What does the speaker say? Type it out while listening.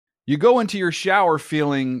You go into your shower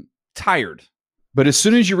feeling tired, but as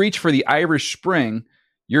soon as you reach for the Irish Spring,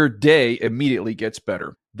 your day immediately gets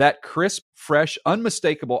better. That crisp, fresh,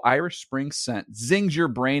 unmistakable Irish Spring scent zings your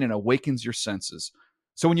brain and awakens your senses.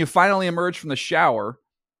 So when you finally emerge from the shower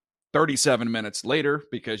 37 minutes later,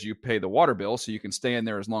 because you pay the water bill so you can stay in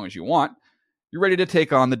there as long as you want, you're ready to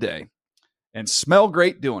take on the day and smell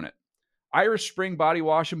great doing it. Irish Spring Body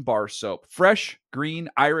Wash and Bar Soap. Fresh, green,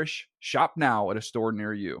 Irish. Shop now at a store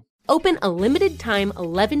near you. Open a limited-time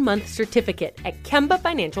 11-month certificate at Kemba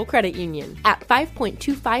Financial Credit Union. At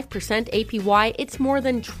 5.25% APY, it's more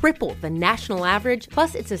than triple the national average,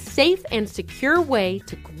 plus it's a safe and secure way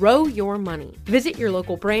to grow your money. Visit your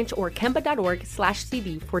local branch or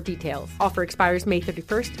kemba.org/CD for details. Offer expires May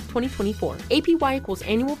 31st, 2024. APY equals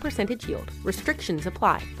annual percentage yield. Restrictions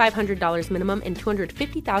apply. $500 minimum and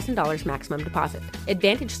 $250,000 maximum deposit.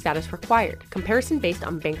 Advantage status required. Comparison based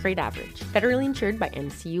on bank rate average. Federally insured by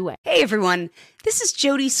NCUA. Hey everyone, this is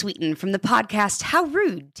Jody Sweeten from the podcast How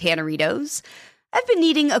Rude, Tanneritos. I've been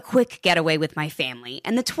needing a quick getaway with my family,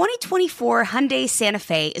 and the 2024 Hyundai Santa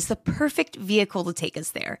Fe is the perfect vehicle to take us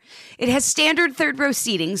there. It has standard third-row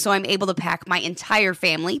seating, so I'm able to pack my entire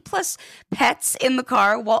family, plus pets, in the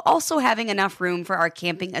car, while also having enough room for our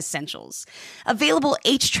camping essentials. Available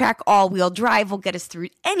H-Track all-wheel drive will get us through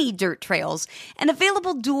any dirt trails, and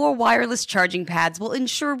available dual wireless charging pads will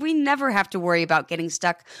ensure we never have to worry about getting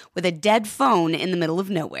stuck with a dead phone in the middle of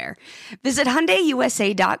nowhere. Visit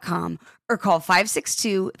HyundaiUSA.com or call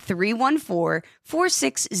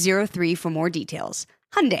 562-314-4603 for more details.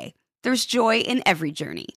 Hyundai, there's joy in every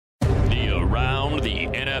journey. The Around the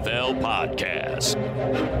NFL podcast.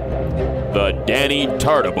 The Danny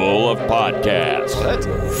Tartable of podcasts.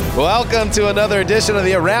 Welcome to another edition of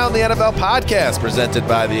the Around the NFL podcast, presented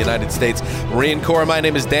by the United States Marine Corps. My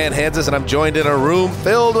name is Dan Hansis, and I'm joined in a room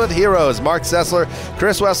filled with heroes. Mark Sessler,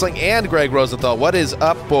 Chris Wessling, and Greg Rosenthal. What is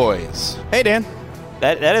up, boys? Hey, Dan.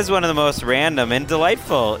 That is one of the most random and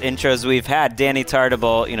delightful intros we've had. Danny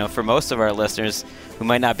Tartable, for most of our listeners who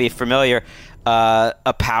might not be familiar,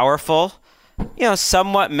 a powerful,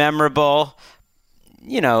 somewhat memorable,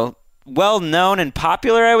 well-known and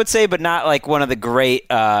popular, I would say, but not like one of the great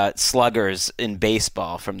sluggers in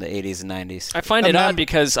baseball from the 80s and 90s. I find it odd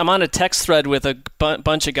because I'm on a text thread with a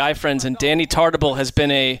bunch of guy friends, and Danny Tartable has been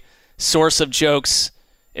a source of jokes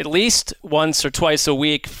at least once or twice a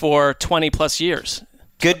week for 20-plus years.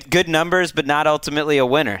 Good numbers, but not ultimately a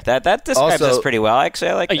winner. That describes us pretty well.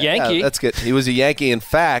 Actually, I like a that. Yankee. Yeah, that's good. He was a Yankee. In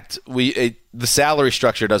fact, the salary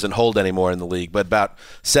structure doesn't hold anymore in the league. But about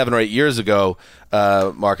 7 or 8 years ago,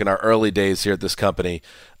 Mark, in our early days here at this company,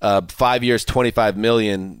 5 years, $25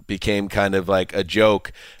 million became kind of like a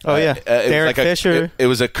joke. Oh yeah, Derek Fisher. It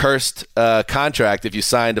was a cursed contract. If you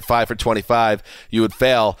signed a 5 for 25, you would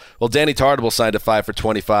fail. Well, Danny Tartable signed a 5 for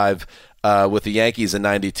 25 with the Yankees in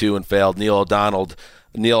 '92 and failed. Neil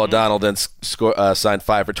O'Donnell then signed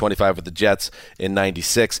 5 for 25 with the Jets in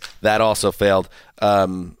 '96. That also failed.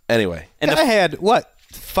 Anyway. And I had,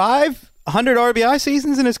 500 RBI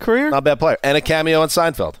seasons in his career? Not a bad player. And a cameo in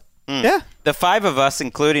Seinfeld. Yeah. The 5 of us,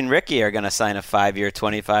 including Ricky, are going to sign a 5-year,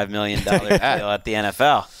 $25 million deal at the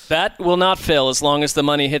NFL. That will not fail as long as the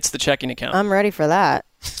money hits the checking account. I'm ready for that.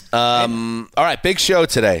 All right, big show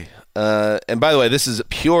today. And by the way, this is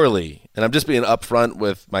purely, and I'm just being upfront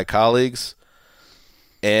with my colleagues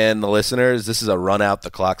and the listeners, this is a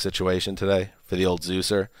run-out-the-clock situation today for the old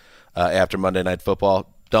Zeuser after Monday Night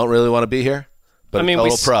Football. Don't really want to be here, but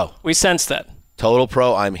total pro. We sense that. Total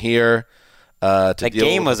pro. I'm here to That deal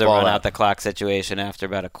game with was a run-out-the-clock situation after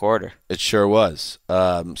about a quarter. It sure was.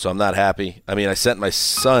 So I'm not happy. I mean, I sent my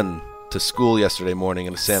son to school yesterday morning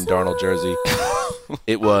in a Sam Darnold jersey.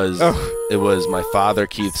 It was my father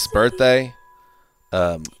Keith's birthday.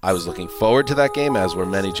 I was looking forward to that game, as were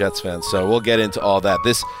many Jets fans. So we'll get into all that.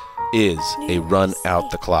 This is a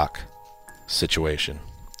run-out-the-clock situation.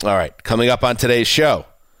 All right, coming up on today's show,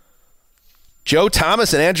 Joe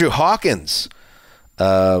Thomas and Andrew Hawkins,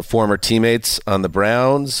 former teammates on the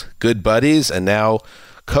Browns, good buddies, and now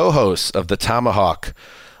co-hosts of the Tomahawk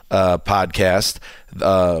podcast,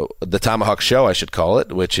 the Tomahawk Show, I should call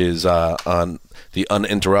it, which is on the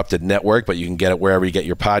Uninterrupted Network, but you can get it wherever you get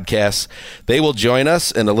your podcasts. They will join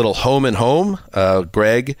us in a little home and home.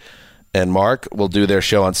 Greg and Mark will do their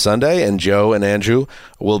show on Sunday, and Joe and Andrew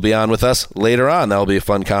will be on with us later on. That will be a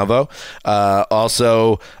fun convo.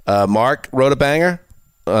 Also, Mark wrote a banger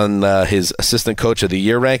on his Assistant Coach of the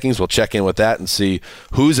Year rankings. We'll check in with that and see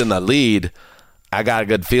who's in the lead. I got a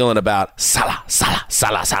good feeling about Salah.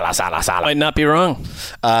 Might not be wrong.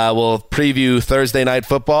 We'll preview Thursday Night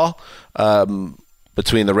Football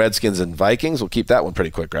between the Redskins and Vikings. We'll keep that one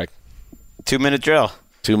pretty quick, Greg. 2-minute drill.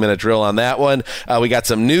 2-minute drill on that one. We got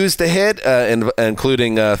some news to hit,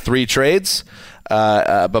 including 3 trades.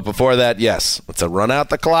 But before that, yes, it's a run out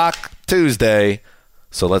the clock Tuesday.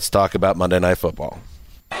 So let's talk about Monday Night Football.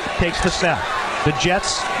 Takes the snap. The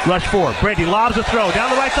Jets rush forward. Brady lobs a throw down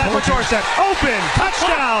the right side for Dorsett. Open.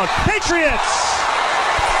 Touchdown. Patriots.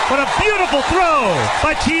 What a beautiful throw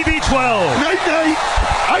by TB12. Night.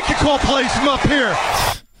 I can call plays from up here.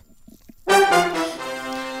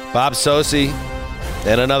 Bob Socci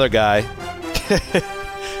and another guy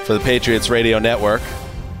for the Patriots radio network.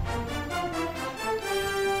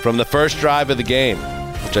 From the first drive of the game,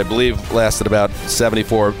 which I believe lasted about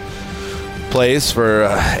 74 plays for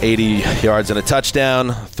 80 yards and a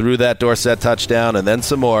touchdown, through that Dorsett touchdown, and then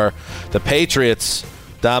some more, the Patriots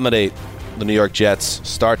dominate the New York Jets,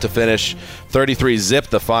 start to finish. 33-zip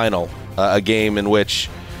the final, a game in which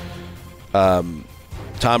Tom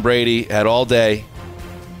Brady had all day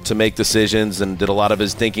to make decisions and did a lot of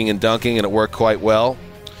his thinking and dunking, and it worked quite well.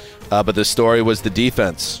 But the story was the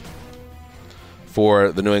defense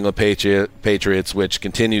for the New England Patriots, which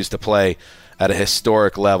continues to play at a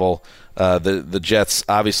historic level. The Jets,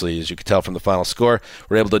 obviously, as you can tell from the final score,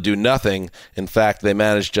 were able to do nothing. In fact, they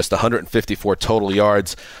managed just 154 total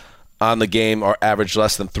yards on the game, or averaged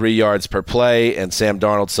less than 3 yards per play, and Sam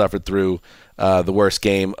Darnold suffered through the worst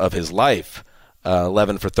game of his life.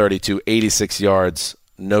 11 for 32, 86 yards,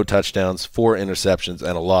 no touchdowns, 4 interceptions,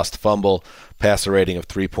 and a lost fumble, passer rating of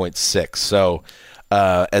 3.6. So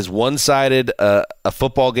as one-sided a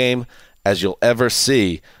football game as you'll ever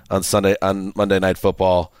see on Monday Night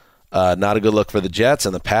Football. Not a good look for the Jets,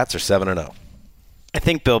 and the Pats are 7-0. I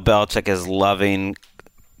think Bill Belichick is loving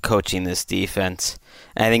coaching this defense.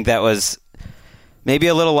 And I think that was maybe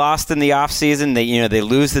a little lost in the offseason. They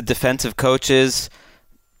lose the defensive coaches.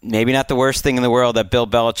 Maybe not the worst thing in the world that Bill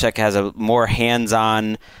Belichick has a more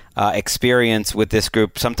hands-on experience with this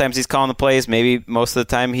group. Sometimes he's calling the plays. Maybe most of the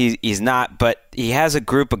time he's not. But he has a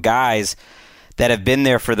group of guys that have been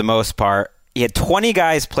there for the most part. He had 20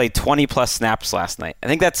 guys play 20-plus snaps last night. I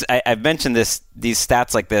think I've mentioned these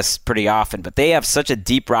stats like this pretty often, but they have such a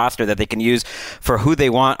deep roster that they can use for who they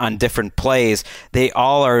want on different plays. They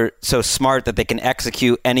all are so smart that they can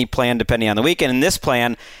execute any plan depending on the week. And in this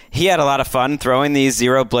plan, he had a lot of fun throwing these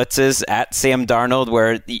zero blitzes at Sam Darnold,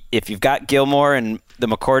 where if you've got Gilmore and the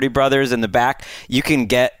McCourty brothers in the back, you can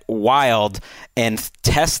get wild and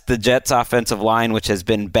test the Jets' offensive line, which has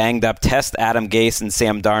been banged up, test Adam Gase and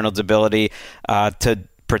Sam Darnold's ability to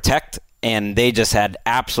protect, and they just had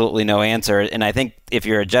absolutely no answer. And I think if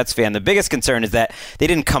you're a Jets fan, the biggest concern is that they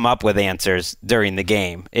didn't come up with answers during the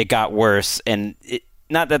game. It got worse, and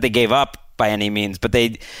not that they gave up by any means, but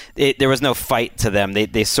there was no fight to them.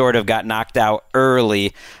 They sort of got knocked out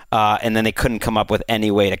early, and then they couldn't come up with any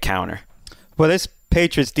way to counter. Well, this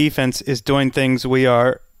Patriots defense is doing things we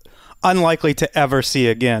are unlikely to ever see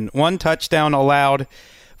again. 1 touchdown allowed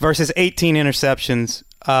versus 18 interceptions.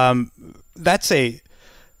 That's a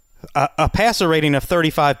passer rating of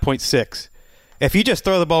 35.6. If you just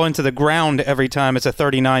throw the ball into the ground every time, it's a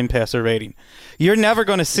 39 passer rating. You're never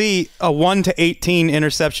going to see a 1-18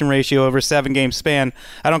 interception ratio over a 7-game span.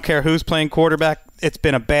 I don't care who's playing quarterback. It's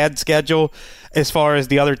been a bad schedule as far as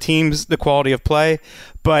the other teams, the quality of play.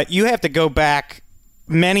 But you have to go back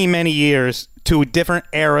many, many years to different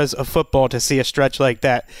eras of football to see a stretch like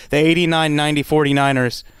that. The 89-90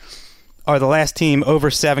 49ers are the last team over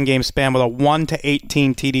 7-game span with a 1-18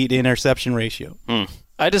 TD to interception ratio.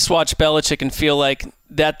 I just watch Belichick and feel like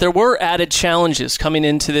that there were added challenges coming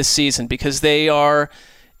into this season because they are,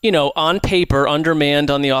 on paper,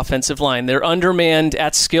 undermanned on the offensive line. They're undermanned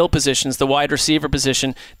at skill positions, the wide receiver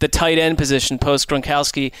position, the tight end position,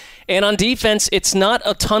 post-Gronkowski. And on defense, it's not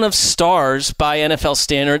a ton of stars by NFL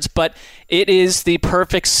standards, but it is the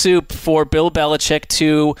perfect soup for Bill Belichick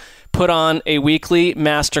to put on a weekly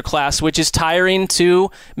masterclass, which is tiring to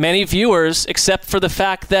many viewers, except for the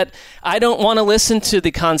fact that I don't want to listen to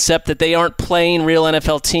the concept that they aren't playing real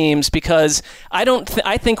NFL teams, because I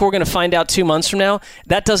think we're going to find out 2 months from now.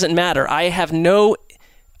 That doesn't matter. I have no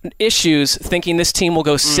issues thinking this team will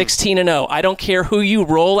go 16-0. I don't care who you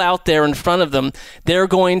roll out there in front of them. They're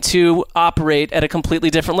going to operate at a completely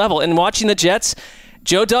different level. And watching the Jets,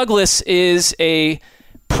 Joe Douglas is a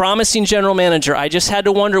promising general manager. I just had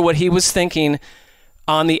to wonder what he was thinking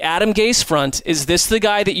on the Adam Gase front. Is this the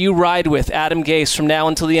guy that you ride with, Adam Gase, from now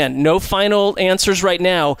until the end? No final answers right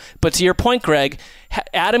now, but to your point, Greg,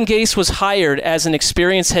 Adam Gase was hired as an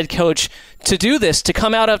experienced head coach to do this, to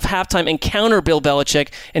come out of halftime and counter Bill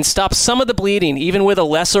Belichick and stop some of the bleeding, even with a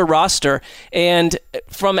lesser roster. And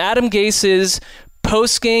from Adam Gase's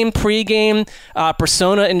post-game, pre-game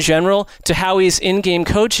persona in general to how he's in-game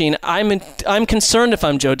coaching, I'm concerned if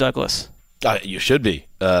I'm Joe Douglas. You should be.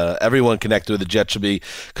 Everyone connected with the Jets should be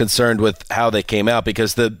concerned with how they came out,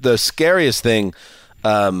 because the scariest thing,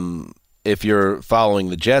 if you're following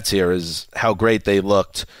the Jets here, is how great they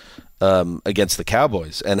looked against the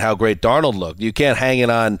Cowboys and how great Darnold looked. You can't hang it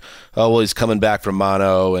on, he's coming back from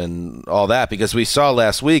mono and all that, because we saw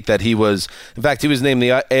last week that he was named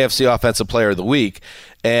the AFC Offensive Player of the Week.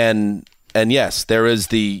 And yes, there is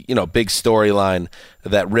the big storyline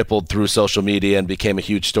that rippled through social media and became a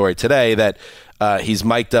huge story today, that he's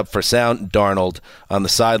mic'd up for sound, Darnold, on the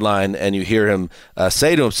sideline, and you hear him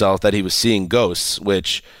say to himself that he was seeing ghosts,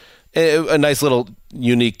 which a nice little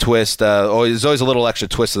unique twist. There's always a little extra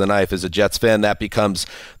twist of the knife as a Jets fan. That becomes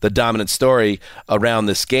the dominant story around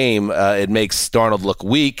this game. It makes Darnold look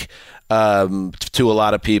weak to a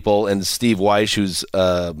lot of people, and Steve Weish, who's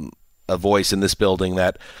a voice in this building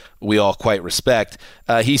that we all quite respect,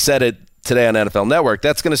 he said it today on NFL Network.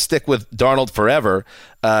 That's going to stick with Darnold forever,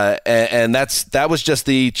 and that was just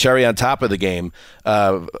the cherry on top of the game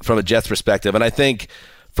from a Jets perspective. And I think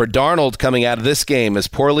for Darnold coming out of this game, as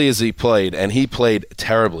poorly as he played, and he played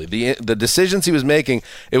terribly, the decisions he was making,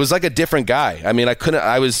 it was like a different guy. I mean,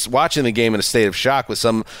 I was watching the game in a state of shock with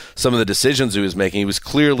some of the decisions he was making. He was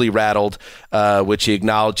clearly rattled, which he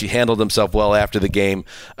acknowledged. He handled himself well after the game.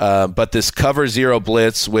 But this cover zero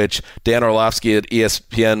blitz, which Dan Orlovsky at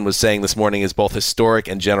ESPN was saying this morning is both historic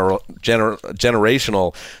and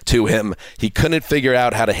generational to him, he couldn't figure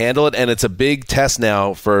out how to handle it. And it's a big test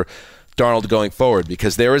now for Darnold going forward,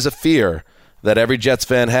 because there is a fear that every Jets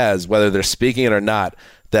fan has, whether they're speaking it or not,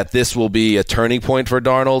 that this will be a turning point for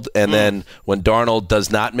Darnold. And then when Darnold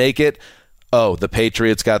does not make it, the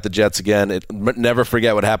Patriots got the Jets again. Never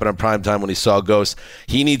forget what happened on primetime when he saw ghosts.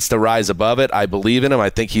 He needs to rise above it. I believe in him. I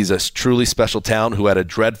think he's a truly special talent who had a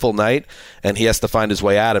dreadful night, and he has to find his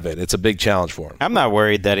way out of it. It's a big challenge for him. I'm not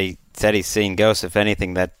worried that he said he's seeing ghosts. If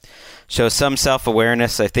anything, that shows some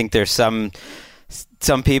self-awareness. I think there's some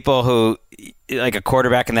people who, like a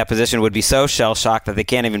quarterback in that position, would be so shell-shocked that they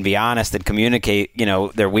can't even be honest and communicate,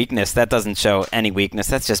 their weakness. That doesn't show any weakness.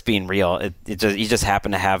 That's just being real. You just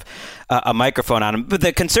happen to have a microphone on him. But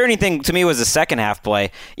the concerning thing to me was the second half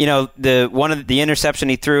play. The interception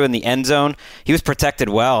he threw in the end zone, he was protected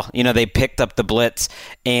well. They picked up the blitz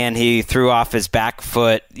and he threw off his back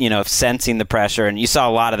foot, sensing the pressure. And you saw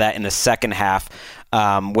a lot of that in the second half,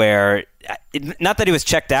 where not that he was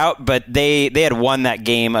checked out, but they had won that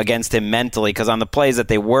game against him mentally, because on the plays that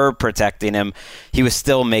they were protecting him, he was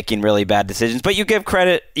still making really bad decisions. But you give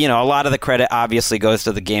credit, a lot of the credit obviously goes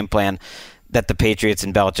to the game plan that the Patriots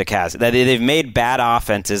and Belichick has. That they've made bad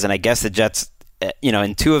offenses, and I guess the Jets,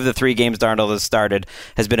 in 2 of the 3 games Darnold has started,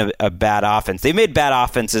 has been a bad offense. They've made bad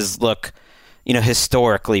offenses look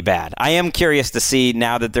historically bad. I am curious to see,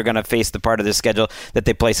 now that they're going to face the part of their schedule that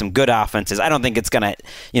they play some good offenses. I don't think it's going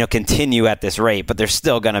to, continue at this rate, but there's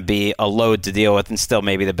still going to be a load to deal with, and still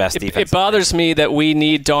maybe the best defense. It bothers me that we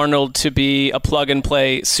need Darnold to be a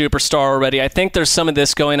plug-and-play superstar already. I think there's some of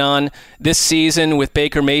this going on this season with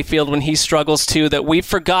Baker Mayfield when he struggles too, that we've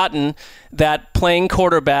forgotten that playing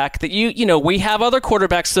quarterback, that we have other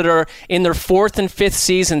quarterbacks that are in their 4th and 5th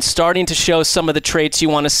season starting to show some of the traits you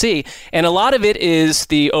want to see. And a lot of it is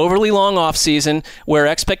the overly long offseason, where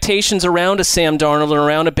expectations around a Sam Darnold or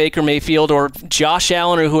around a Baker Mayfield or Josh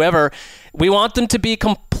Allen or whoever, we want them to be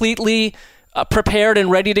completely prepared and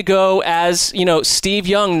ready to go as, Steve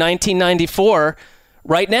Young, 1994,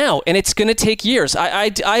 right now, and it's going to take years.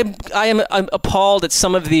 I am appalled at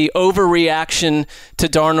some of the overreaction to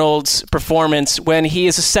Darnold's performance when he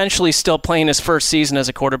is essentially still playing his first season as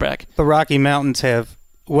a quarterback. The Rocky Mountains have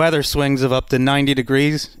weather swings of up to 90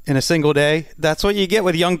 degrees in a single day. That's what you get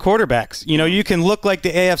with young quarterbacks. You can look like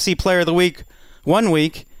the AFC Player of the Week one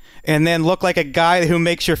week and then look like a guy who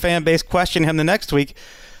makes your fan base question him the next week.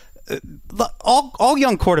 All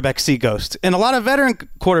young quarterbacks see ghosts, and a lot of veteran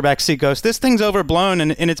quarterbacks see ghosts. This thing's overblown,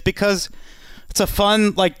 and it's because it's a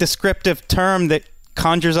fun, descriptive term that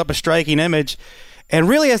conjures up a striking image, and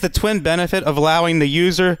really has the twin benefit of allowing the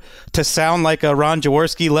user to sound like a Ron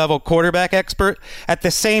Jaworski level quarterback expert, at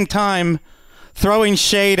the same time throwing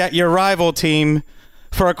shade at your rival team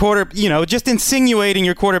for a quarter, just insinuating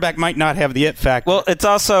your quarterback might not have the it factor. Well, it's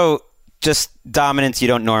also just dominance you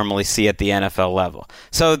don't normally see at the NFL level.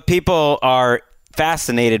 So people are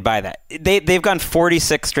fascinated by that. They've gone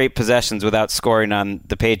 46 straight possessions without scoring on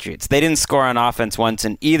the Patriots. They didn't score on offense once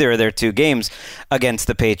in either of their 2 games against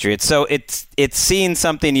the Patriots. So it's seeing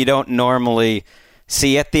something you don't normally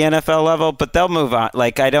see at the NFL level, but they'll move on.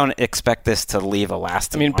 Like, I don't expect this to leave a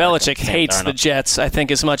lasting mark. Belichick hates the Jets, I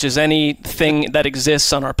think, as much as anything that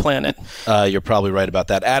exists on our planet. You're probably right about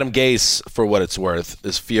that. Adam Gase, for what it's worth,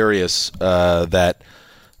 is furious that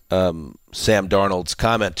Sam Darnold's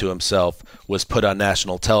comment to himself was put on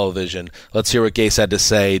national television. Let's hear what Gase had to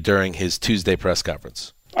say during his Tuesday press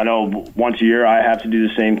conference. I know once a year I have to do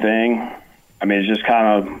the same thing. I mean, it's just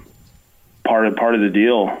kind of part of the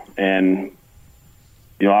deal. And,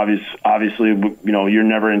 obviously, you're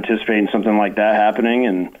never anticipating something like that happening.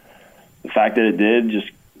 And the fact that it did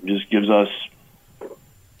just gives us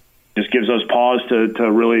pause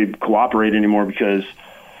to really cooperate anymore, because,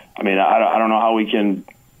 I mean, I don't know how we can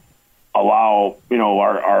allow,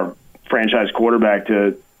 our franchise quarterback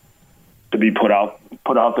to be put out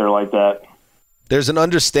there like that. There's an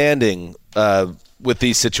understanding with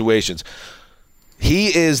these situations.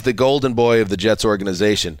 He is the golden boy of the Jets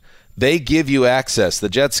organization. They give you access. The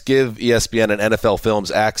Jets give ESPN and NFL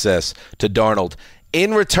Films access to Darnold.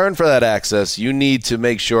 In return for that access, you need to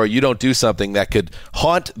make sure you don't do something that could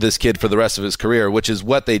haunt this kid for the rest of his career, which is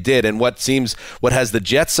what they did. And what has the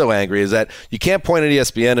Jets so angry is that you can't point at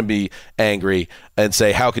ESPN and be angry and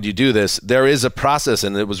say, how could you do this? There is a process,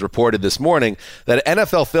 and it was reported this morning that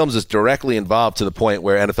NFL Films is directly involved to the point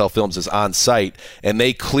where NFL Films is on site, and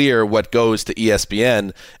they clear what goes to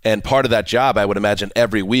ESPN. And part of that job, I would imagine,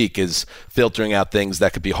 every week is filtering out things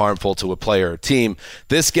that could be harmful to a player or team.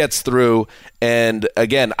 This gets through. And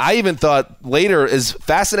again, I even thought later, as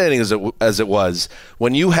fascinating as it was,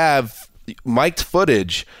 when you have mic'd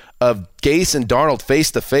footage of Gase and Darnold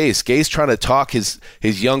face to face, Gase trying to talk his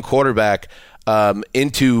young quarterback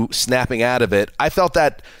into snapping out of it, I felt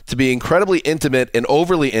that to be incredibly intimate and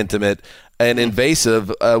overly intimate and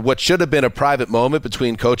invasive. What should have been a private moment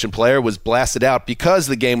between coach and player was blasted out because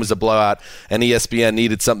the game was a blowout and ESPN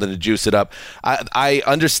needed something to juice it up. I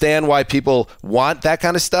understand why people want that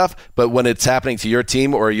kind of stuff, but when it's happening to your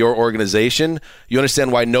team or your organization, you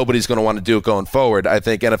understand why nobody's going to want to do it going forward. I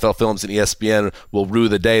think NFL Films and ESPN will rue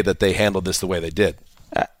the day that they handled this the way they did.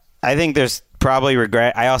 I think there's probably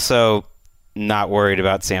regret. I also not worried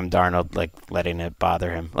about Sam Darnold letting it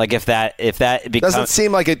bother him. Like if that becomes, doesn't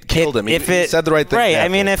seem like it killed him. He said the right thing. Right. I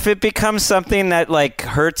mean, if it becomes something that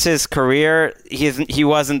hurts his career, he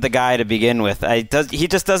wasn't the guy to begin with. He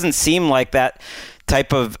just doesn't seem like that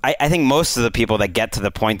type of. I think most of the people that get to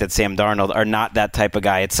the point that Sam Darnold are not that type of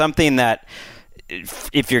guy. It's something that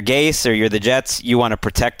if you're Gase or you're the Jets, you want to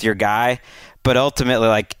protect your guy. But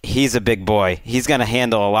ultimately, he's a big boy. He's going to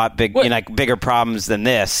handle a lot bigger problems than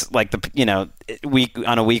this,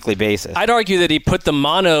 on a weekly basis. I'd argue that he put the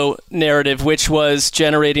mono narrative, which was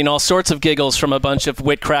generating all sorts of giggles from a bunch of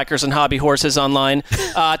wit crackers and hobby horses online,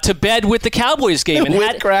 to bed with the Cowboys game. And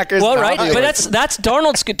wit crackers. Well, right, but that's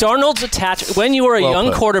Darnold's attached. When you are a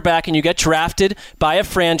young quarterback and you get drafted by a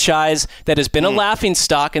franchise that has been a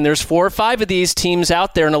laughingstock, and there's 4 or 5 of these teams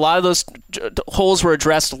out there, and a lot of those holes were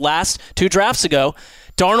addressed last 2 drafts ago,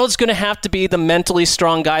 Darnold's going to have to be the mentally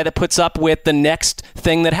strong guy that puts up with the next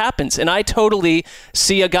thing that happens. And I totally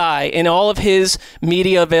see a guy in all of his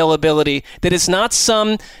media availability that is not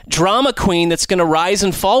some drama queen that's going to rise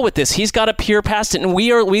and fall with this. He's got to peer past it. And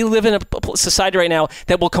we live in a society right now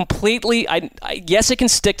that will completely, yes, it can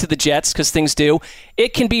stick to the Jets because things do.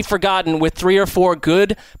 It can be forgotten with 3 or 4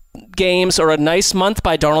 good games or a nice month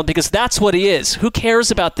by Darnold, because that's what he is. Who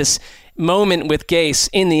cares about this moment with Gase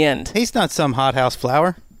in the end? He's not some hothouse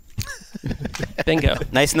flower. Bingo.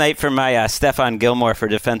 Nice night for my Stephon Gilmore for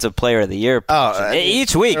Defensive Player of the Year.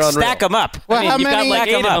 Each week, stack them up. Well, how many? Got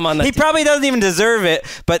 8 of them on the He probably doesn't even deserve it,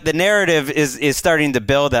 but the narrative is starting to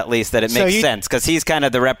build at least that it makes sense because he's kind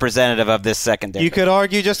of the representative of this secondary. You could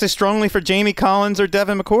argue just as strongly for Jamie Collins or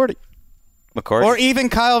Devin McCourty. Or even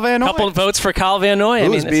Kyle Van Noy. A couple of votes for Kyle Van Noy.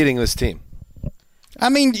 Who's beating this team? I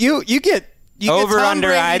mean, you get over Tom under.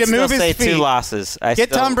 Brady I'd to still move his say feet. 2 losses.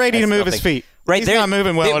 Tom Brady to move his feet. Right, he's not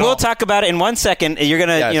moving well at all. We'll talk about it in 1 second. We're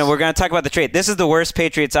gonna talk about the trade. This is the worst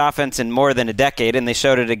Patriots offense in more than a decade, and they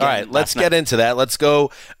showed it again. All right, let's get into that. Let's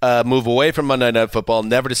go move away from Monday Night Football,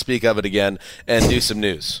 never to speak of it again, and do some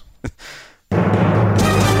news. All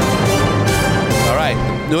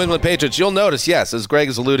right, New England Patriots, you'll notice, yes, as Greg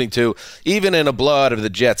is alluding to, even in a blowout of the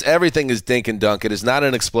Jets, everything is dink and dunk. It is not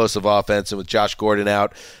an explosive offense, and with Josh Gordon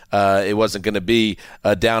out, it wasn't going to be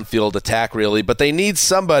a downfield attack, really. But they need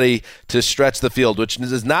somebody to stretch the field, which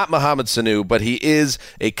is not Mohamed Sanu, but he is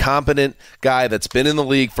a competent guy that's been in the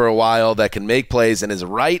league for a while, that can make plays, and is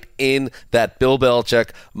right in that Bill Belichick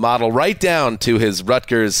model, right down to his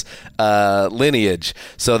Rutgers lineage.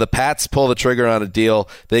 So the Pats pull the trigger on a deal.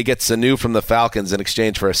 They get Sanu from the Falcons in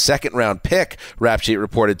exchange for a second-round pick, Rap Sheet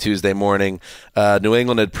reported Tuesday morning. New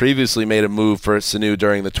England had previously made a move for Sanu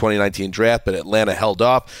during the 2019 draft, but Atlanta held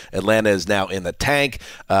off. Atlanta is now in the tank.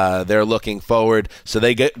 They're looking forward. So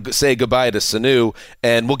they say goodbye to Sanu.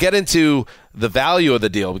 And we'll get into the value of the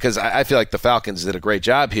deal because I feel like the Falcons did a great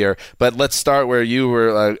job here. But let's start where you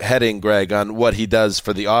were heading, Greg, on what he does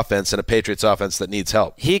for the offense and a Patriots offense that needs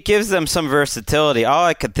help. He gives them some versatility. All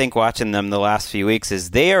I could think watching them the last few weeks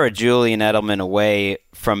is they are a Julian Edelman away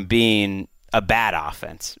from being a bad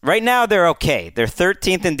offense. Right now, they're okay. They're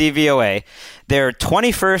 13th in DVOA. They're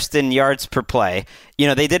 21st in yards per play.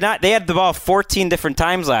 They had the ball 14 different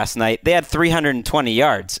times last night. They had 320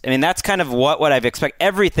 yards. I mean, that's kind of what I've expected.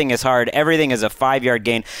 Everything is hard. Everything is a 5-yard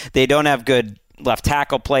gain. They don't have good left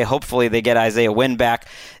tackle play. Hopefully they get Isaiah Wynn back.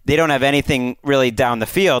 They don't have anything really down the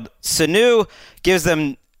field. Sanu gives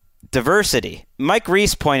them diversity. Mike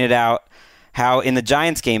Reese pointed out how in the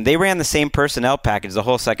Giants game, they ran the same personnel package the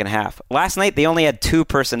whole second half. Last night, they only had 2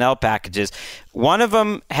 personnel packages. One of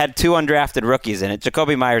them had 2 undrafted rookies in it.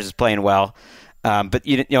 Jacoby Myers is playing well. But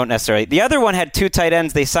you don't necessarily. The other one had 2 tight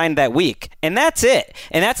ends they signed that week, and that's it.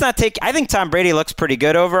 And that's not taking. I think Tom Brady looks pretty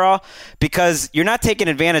good overall because you're not taking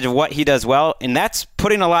advantage of what he does well, and that's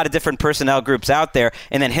putting a lot of different personnel groups out there,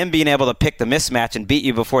 and then him being able to pick the mismatch and beat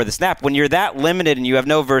you before the snap. When you're that limited and you have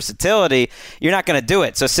no versatility, you're not going to do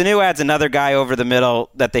it. So Sanu adds another guy over the middle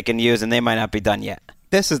that they can use, and they might not be done yet.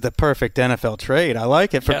 This is the perfect NFL trade. I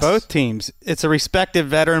like it for both teams. It's a respected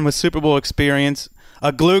veteran with Super Bowl experience,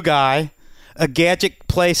 a glue guy, a gadget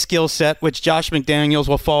play skill set, which Josh McDaniels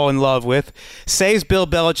will fall in love with, saves Bill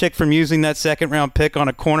Belichick from using that second-round pick on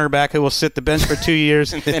a cornerback who will sit the bench for 2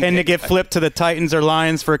 years and to get flipped to the Titans or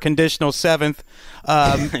Lions for a conditional 7th.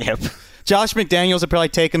 Yep. Josh McDaniels will probably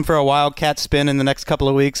take him for a wildcat spin in the next couple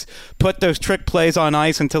of weeks, put those trick plays on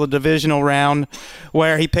ice until the divisional round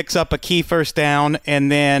where he picks up a key first down,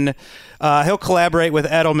 and then he'll collaborate with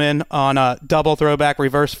Edelman on a double throwback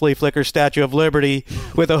reverse flea flicker Statue of Liberty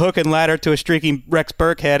with a hook and ladder to a streaking Rex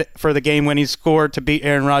Burkhead for the game when he scored to beat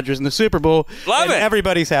Aaron Rodgers in the Super Bowl. Love it.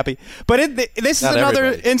 Everybody's happy. But this is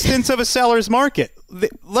another instance of a seller's market.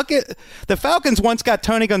 Look at the Falcons once got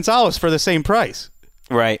Tony Gonzalez for the same price.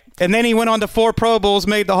 Right. And then he went on to 4 Pro Bowls,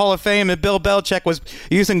 made the Hall of Fame, and Bill Belichick was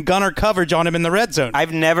using gunner coverage on him in the red zone.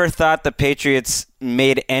 I've never thought the Patriots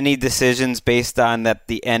made any decisions based on that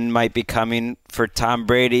the end might be coming for Tom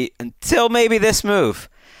Brady until maybe this move.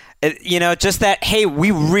 Just that, hey,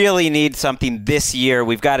 we really need something this year.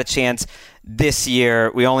 We've got a chance this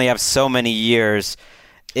year. We only have so many years.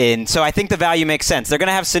 And so I think the value makes sense. They're going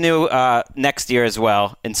to have Sanu next year as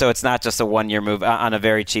well, and so it's not just a one-year move on a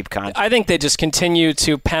very cheap contract. I think they just continue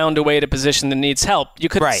to pound away at a position that needs help. You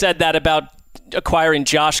could have said that about acquiring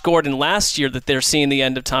Josh Gordon last year, that they're seeing the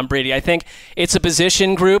end of Tom Brady. I think it's a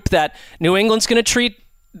position group that New England's going to treat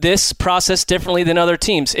this process differently than other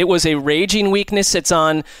teams. It was a raging weakness. It's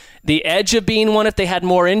on the edge of being one if they had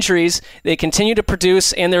more injuries. They continue to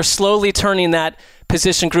produce, and they're slowly turning that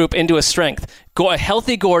position group into a strength. A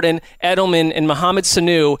healthy Gordon, Edelman, and Mohamed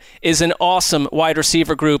Sanu is an awesome wide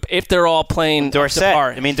receiver group if they're all playing Dorset.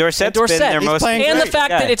 I mean, Dorset's been their most... And the fact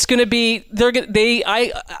that it's going to be...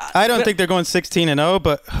 I don't think they're going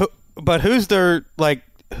 16-0, but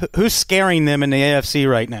who's scaring them in the AFC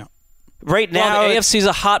right now? Right now... the AFC's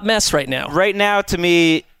a hot mess right now. Right now, to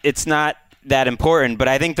me, it's not that important, but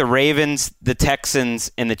I think the Ravens, the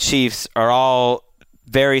Texans, and the Chiefs are all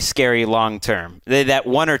very scary long term. That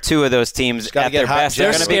 1 or 2 of those teams at their best,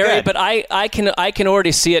 they're scary. But I can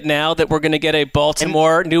already see it now that we're going to get a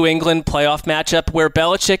Baltimore New England playoff matchup where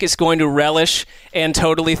Belichick is going to relish and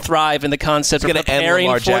totally thrive in the concept of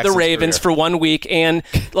preparing for the Ravens for 1 week and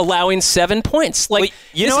allowing 7 points. This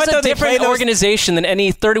is a different organization than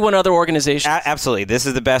any 31 other organizations. Absolutely, this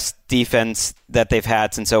is the best defense that they've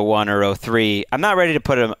had since 01 or 03. I'm not ready to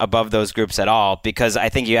put them above those groups at all because I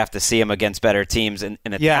think you have to see them against better teams and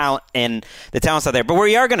the talent and the talent's out there. But where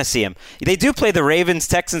you are going to see them, they do play the Ravens,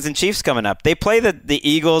 Texans, and Chiefs coming up. They play the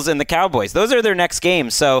Eagles and the Cowboys. Those are their next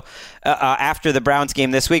games. So after the Browns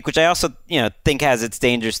game this week, which I also think has its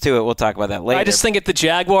dangers to it. We'll talk about that later. I just think if the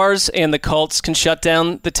Jaguars and the Colts can shut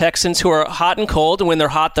down the Texans, who are hot and cold, and when they're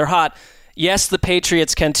hot, they're hot. Yes, the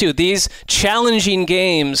Patriots can too. These challenging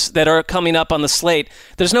games that are coming up on the slate,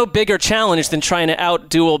 there's no bigger challenge than trying to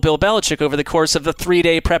out-duel Bill Belichick over the course of the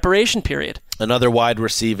 3-day preparation period. Another wide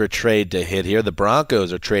receiver trade to hit here. The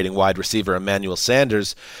Broncos are trading wide receiver Emmanuel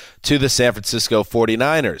Sanders to the San Francisco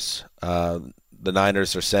 49ers. The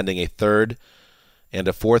Niners are sending a 3rd and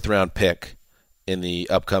a 4th-round pick in the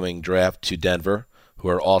upcoming draft to Denver, who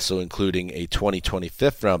are also including a 2020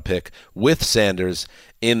 5th-round pick with Sanders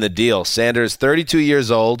in the deal. Sanders, 32 years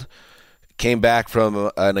old, came back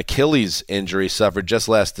from an Achilles injury suffered just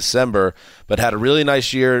last December, but had a really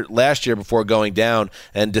nice year last year before going down.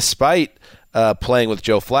 And despite playing with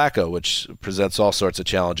Joe Flacco, which presents all sorts of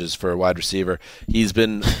challenges for a wide receiver, he's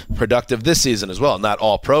been productive this season as well. Not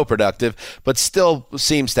all pro productive, but still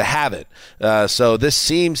seems to have it. So this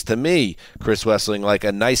seems to me, Chris Wesseling, like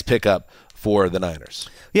a nice pickup for the Niners.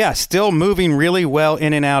 Yeah, still moving really well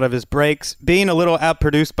in and out of his breaks, being a little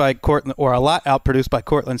outproduced by a lot outproduced by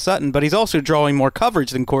Courtland Sutton, but he's also drawing more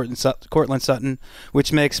coverage than Courtland Sutton,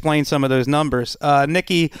 which may explain some of those numbers.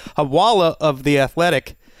 Nicky Hawala of The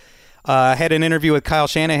Athletic had an interview with Kyle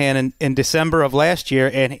Shanahan in December of last year,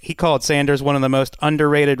 and he called Sanders one of the most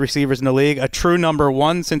underrated receivers in the league, a true number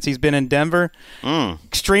one since he's been in Denver.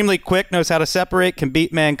 Extremely quick, knows how to separate, can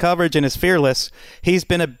beat man coverage, and is fearless. He's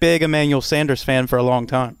been a big Emmanuel Sanders fan for a long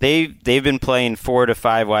time. They've been playing 4 to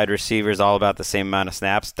 5 wide receivers, all about the same amount of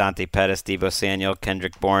snaps. Dante Pettis, Deebo Samuel,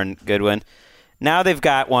 Kendrick Bourne, Goodwin. Now they've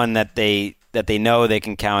got one that they know they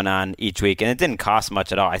can count on each week, and it didn't cost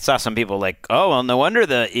much at all. I saw some people like, oh, well, no wonder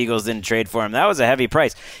the Eagles didn't trade for him. That was a heavy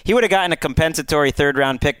price. He would have gotten a compensatory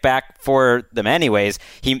third-round pick back for them anyways.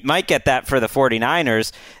 He might get that for the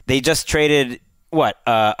 49ers. They just traded,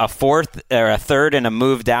 a fourth or a third and a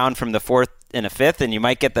move down from the fourth and a fifth, and you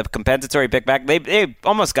might get the compensatory pick back. They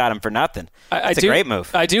almost got him for nothing. It's a great move.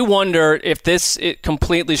 I do wonder if it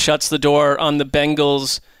completely shuts the door on the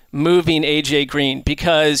Bengals moving A.J. Green,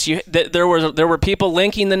 because there were people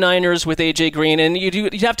linking the Niners with A.J. Green, and you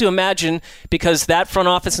have to imagine, because that front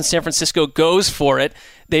office in San Francisco goes for it.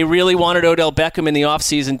 They really wanted Odell Beckham in the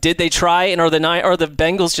offseason. Did they try, and are the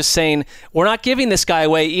Bengals just saying, we're not giving this guy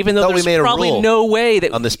away, even though there's probably no way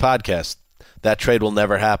that... On this podcast, that trade will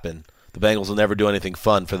never happen. The Bengals will never do anything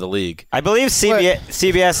fun for the league. I believe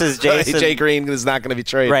CBS's Jason... A.J. Green is not going to be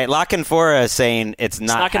traded. Right. La Canfora is saying it's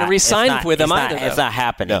not going to re-sign with him either. It's not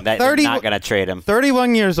happening. No. They're not going to trade him.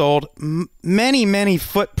 31 years old, many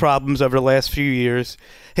foot problems over the last few years.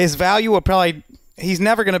 His value will probably... He's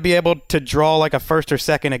never going to be able to draw like a first or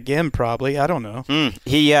second again, probably. I don't know.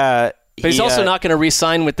 But he's also not going to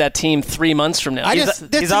re-sign with that team 3 months from now.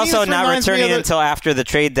 He's also not returning until after the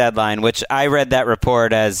trade deadline, which I read that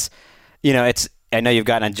report as... I know you've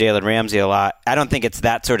gotten on Jalen Ramsey a lot. I don't think it's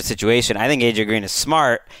that sort of situation. I think A.J. Green is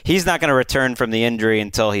smart. He's not going to return from the injury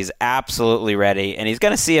until he's absolutely ready, and he's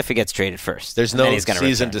going to see if he gets traded first. There's no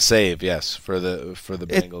season to save, yes, for the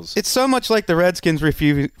Bengals. It's so much like the Redskins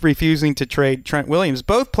refusing to trade Trent Williams.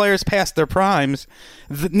 Both players past their primes.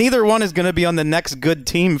 Neither one is going to be on the next good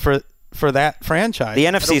team for that franchise. The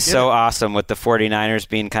NFC is so awesome with the 49ers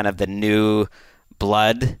being kind of the new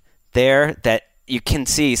blood there that you can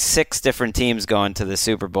see 6 different teams going to the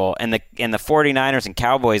Super Bowl, and the 49ers and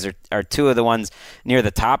Cowboys are 2 of the ones near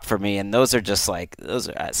the top for me, and those are just like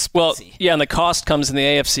spicy. Well, yeah, and the cost comes in the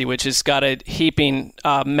AFC, which has got a heaping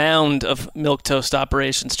mound of milquetoast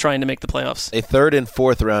operations trying to make the playoffs. A 3rd and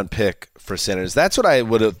 4th round pick for Sanders. That's what I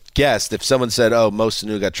would have guessed if someone said, "Oh, Mo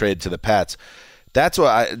Sanu got traded to the Pats." That's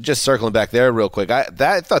why just circling back there real quick. I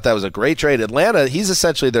thought that was a great trade. Atlanta, he's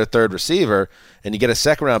essentially their 3rd receiver, and you get a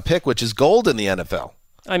 2nd-round pick, which is gold in the NFL.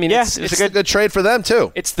 I mean, it's a good trade for them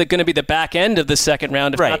too. It's going to be the back end of the 2nd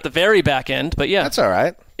round, if not the very back end. But yeah, that's all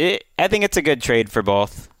right. I think it's a good trade for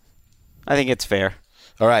both. I think it's fair.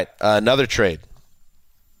 All right, another trade.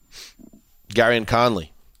 Gareon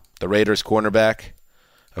Conley, the Raiders cornerback,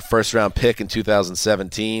 a 1st-round pick in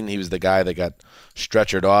 2017. He was the guy that got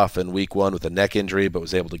stretchered off in week 1 with a neck injury but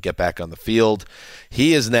was able to get back on the field.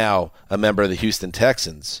 He is now a member of the Houston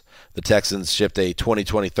Texans. The Texans shipped a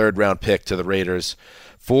 2020 3rd-round pick to the Raiders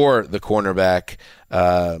for the cornerback.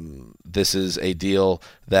 This is a deal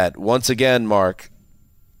that, once again, Mark,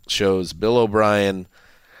 shows Bill O'Brien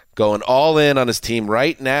going all in on his team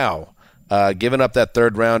right now, giving up that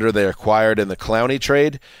 3rd-rounder they acquired in the Clowney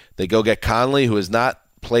trade. They go get Conley, who has not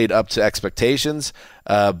played up to expectations,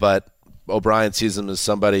 but O'Brien sees him as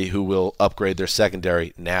somebody who will upgrade their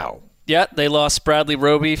secondary now. Yeah, they lost Bradley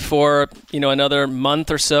Roby for another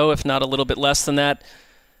month or so, if not a little bit less than that.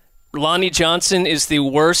 Lonnie Johnson is the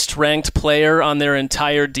worst-ranked player on their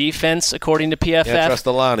entire defense, according to PFF. Yeah, trust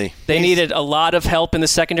the Lonnie. They needed a lot of help in the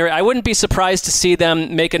secondary. I wouldn't be surprised to see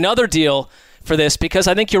them make another deal for this, because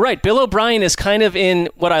I think you're right. Bill O'Brien is kind of in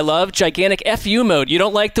what I love, gigantic FU mode. You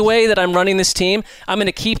don't like the way that I'm running this team? I'm going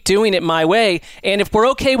to keep doing it my way. And if we're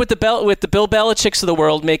okay with the Bill Belichicks of the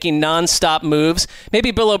world making nonstop moves,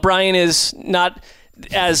 maybe Bill O'Brien is not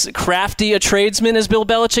as crafty a tradesman as Bill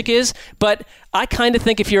Belichick is, but I kind of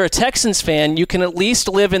think if you're a Texans fan, you can at least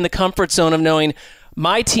live in the comfort zone of knowing,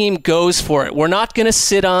 my team goes for it. We're not going to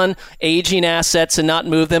sit on aging assets and not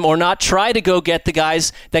move them or not try to go get the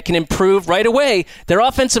guys that can improve right away. Their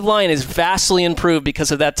offensive line is vastly improved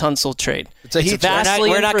because of that Tunsil trade.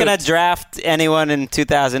 We're not going to draft anyone in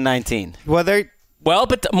 2019. Well,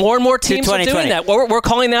 but more and more teams are doing that. We're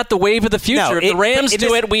calling that the wave of the future. No, if the Rams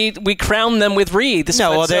do it, we crown them with Reed. It's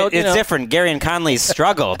different. Gary and Conley's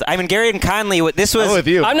struggled. I mean, Gary and Conley, this was... I'm with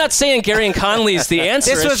you. I'm not saying Gary and Conley's the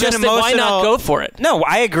answer. This was just an emotional... why not go for it? No,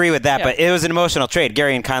 I agree with that, but it was an emotional trade.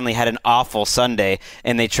 Gary and Conley had an awful Sunday,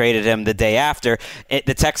 and they traded him the day after.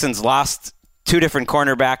 The Texans lost 2 different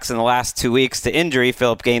cornerbacks in the last 2 weeks to injury.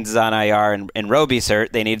 Philip Gaines is on IR, and Roby's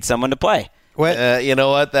hurt. They needed someone to play. You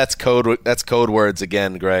know what? That's code words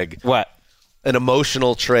again, Greg. What? An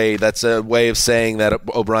emotional trade. That's a way of saying that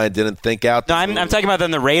O'Brien didn't think out. No, I'm talking about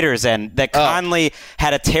on the Raiders end. That Conley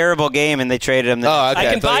had a terrible game and they traded him. Okay.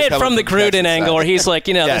 I can buy it from the Gruden angle where he's like,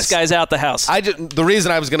 this guy's out the house. The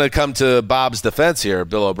reason I was going to come to Bob's defense here,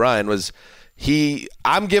 Bill O'Brien, was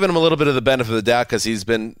I'm giving him a little bit of the benefit of the doubt because he's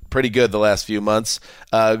been pretty good the last few months.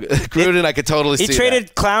 Gruden, I could totally see He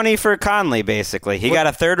traded Clowney for Conley, basically. He got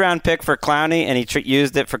a third-round pick for Clowney, and he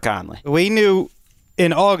used it for Conley. We knew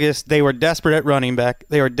in August they were desperate at running back.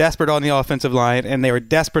 They were desperate on the offensive line, and they were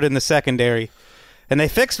desperate in the secondary. And they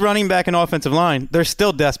fixed running back and offensive line. They're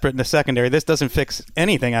still desperate in the secondary. This doesn't fix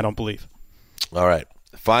anything, I don't believe. All right.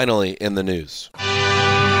 Finally, in the news. The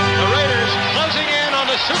Raiders closing in on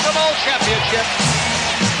the Super Bowl championship.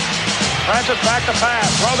 Francis back to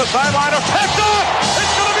pass. Throw the sideline. Picked off.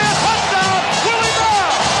 It's going to be a touchdown. Willie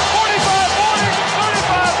Brown.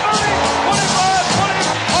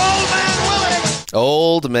 45-40, 35-30, 25-30.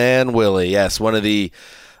 Old Man Willie. Yes, one of the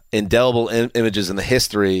indelible images in the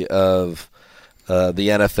history of the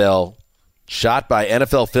NFL, shot by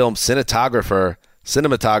NFL film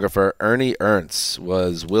cinematographer Ernie Ernst,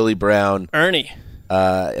 was Willie Brown. Ernie.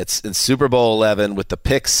 It's in Super Bowl 11 with the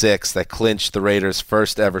pick 6 that clinched the Raiders'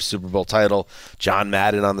 first ever Super Bowl title. John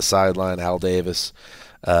Madden on the sideline, Al Davis,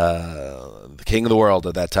 the king of the world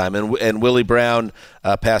at that time. And Willie Brown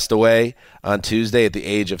passed away on Tuesday at the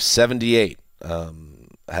age of 78.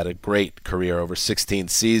 Had a great career over 16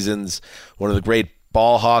 seasons. One of the great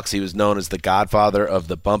ball hawks. He was known as the godfather of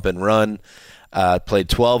the bump and run. Played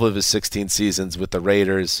 12 of his 16 seasons with the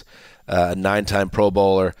Raiders. A 9-time Pro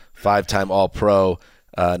Bowler, 5-time All-Pro,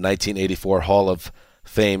 1984 Hall of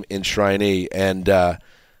Fame enshrinee. And,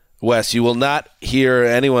 Wes, you will not hear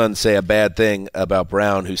anyone say a bad thing about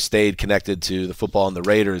Brown, who stayed connected to the football and the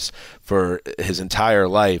Raiders for his entire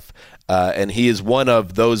life. And he is one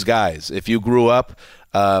of those guys. If you grew up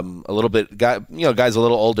a little bit, guys a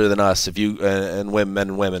little older than us, and men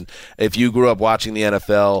and women, if you grew up watching the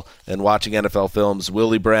NFL and watching NFL films,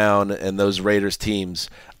 Willie Brown and those Raiders teams,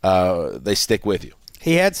 they stick with you.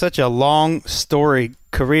 He had such a long, storied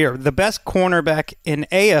career. The best cornerback in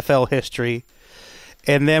AFL history.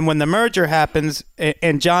 And then when the merger happens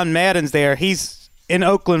and John Madden's there, he's in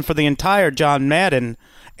Oakland for the entire John Madden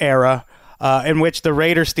era, in which the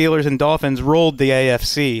Raiders, Steelers, and Dolphins ruled the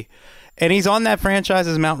AFC. And he's on that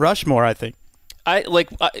franchise's Mount Rushmore, I think.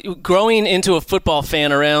 Growing into a football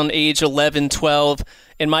fan around age 11, 12,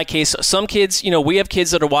 in my case, some kids, we have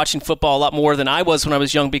kids that are watching football a lot more than I was when I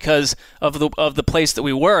was young because of the place that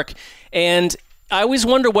we work. And I always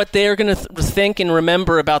wonder what they're going to think and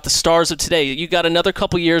remember about the stars of today. You got another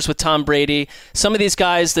couple years with Tom Brady. Some of these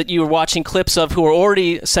guys that you were watching clips of who are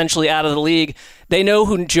already essentially out of the league, they know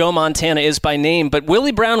who Joe Montana is by name. But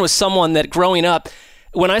Willie Brown was someone that growing up,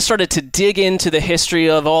 when I started to dig into the history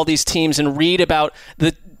of all these teams and read about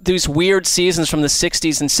these weird seasons from the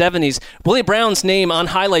 60s and 70s, Willie Brown's name on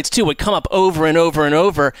highlights, too, would come up over and over and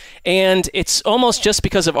over. And it's almost just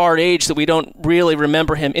because of our age that we don't really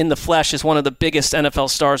remember him in the flesh as one of the biggest NFL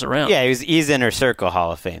stars around. Yeah, he's Inner Circle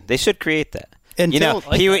Hall of Fame. They should create that.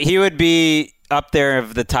 He would be up there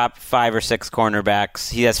of the top 5 or 6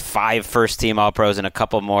 cornerbacks. He has 5 first-team All-Pros and a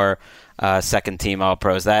couple more second-team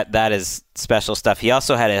All-Pros. That is special stuff. He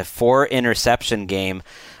also had a 4-interception game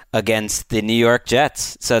against the New York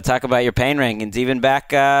Jets. So talk about your pain rankings, even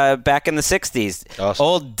back in the 60s. Awesome.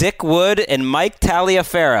 Old Dick Wood and Mike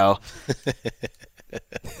Taliaferro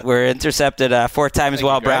were intercepted 4 times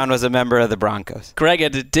while Brown was a member of the Broncos. Greg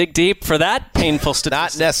had to dig deep for that painful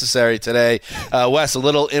statistic. Not necessary today. Wes, a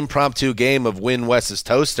little impromptu game of Win Wes's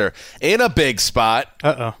Toaster in a big spot.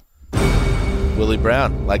 Uh-oh. Willie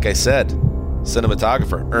Brown, like I said,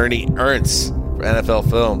 cinematographer Ernie Ernst for NFL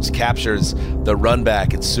Films, captures the run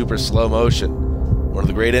back in super slow motion. One of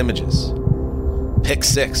the great images. Pick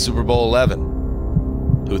 6, Super Bowl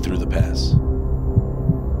 11. Who threw the pass?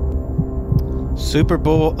 Super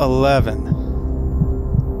Bowl 11.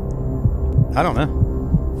 I don't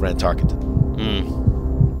know. Fran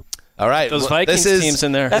Tarkenton. All right. Those Vikings teams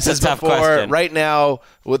in there. That's a tough question. Right now,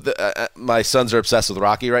 with my sons are obsessed with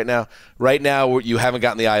Rocky right now. Right now, you haven't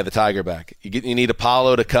gotten the eye of the tiger back. You need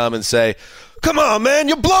Apollo to come and say, come on, man,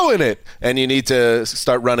 you're blowing it. And you need to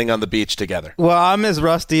start running on the beach together. Well, I'm as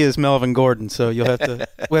rusty as Melvin Gordon, so you'll have to,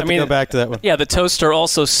 to go back to that one. Yeah, the toaster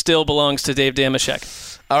also still belongs to Dave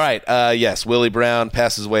Damashek. All right. Yes, Willie Brown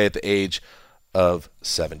passes away at the age of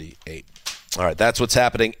 78. All right, that's what's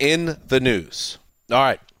happening in the news. All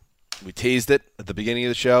right. We teased it at the beginning of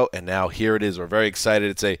the show, and now here it is. We're very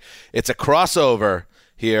excited. It's a crossover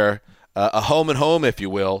here, a home and home, if you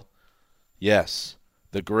will. Yes,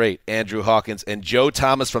 the great Andrew Hawkins and Joe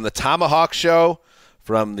Thomas from the Tomahawk Show,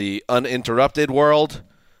 from the Uninterrupted world.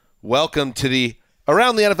 Welcome to the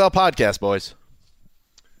Around the NFL podcast, boys.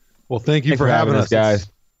 Well, thank you for having us, guys.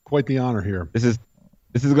 It's quite the honor here.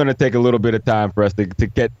 This is going to take a little bit of time for us to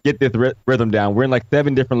get this rhythm down. We're in like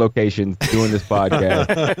 7 different locations doing this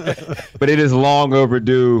podcast, but it is long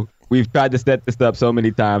overdue. We've tried to set this up so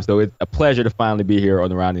many times, so it's a pleasure to finally be here on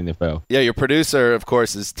the Around the NFL. Yeah, your producer, of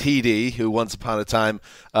course, is TD, who once upon a time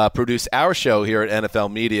produced our show here at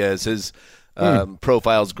NFL Media as his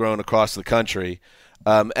profile's grown across the country.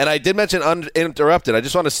 And I did mention Uninterrupted. I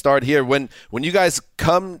just want to start here. When you guys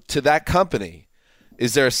come to that company,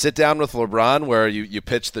 is there a sit down with LeBron where you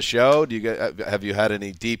pitch the show? Have you had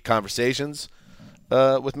any deep conversations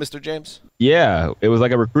with Mr. James? Yeah, it was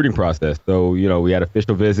like a recruiting process. So, we had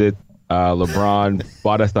official visits. LeBron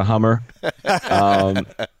bought us a Hummer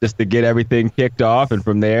just to get everything kicked off. And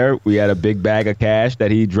from there, we had a big bag of cash that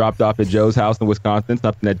he dropped off at Joe's house in Wisconsin,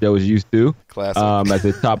 something that Joe was used to. Classic. As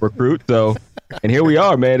his top recruit. So, and here we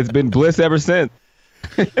are, man. It's been bliss ever since.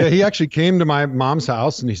 Yeah, he actually came to my mom's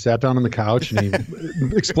house and he sat down on the couch and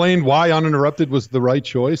he explained why Uninterrupted was the right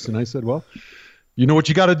choice. And I said, well, you know what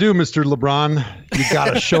you got to do, Mr. LeBron. You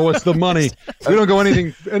got to show us the money. We don't go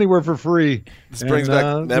anywhere for free. This brings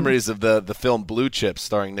back memories of the film Blue Chips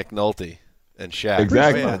starring Nick Nolte and Shaq.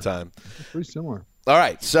 Exactly. At the time. Pretty similar. All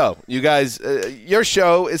right. So you guys, your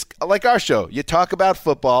show is like our show. You talk about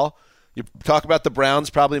football. You talk about the Browns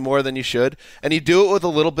probably more than you should. And you do it with a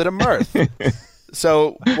little bit of mirth.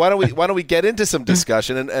 So why don't we get into some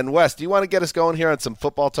discussion? And Wes, do you want to get us going here on some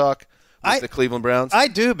football talk with the Cleveland Browns? I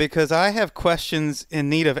do, because I have questions in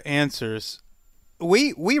need of answers.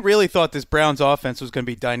 We really thought this Browns offense was going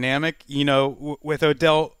to be dynamic, with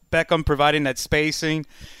Odell Beckham providing that spacing,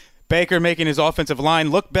 Baker making his offensive line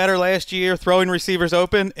look better last year, throwing receivers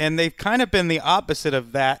open, and they've kind of been the opposite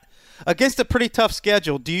of that against a pretty tough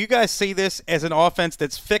schedule. Do you guys see this as an offense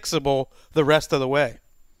that's fixable the rest of the way?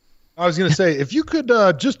 I was going to say, if you could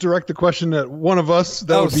just direct the question at one of us,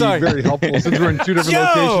 that would be very helpful, since we're in 2 different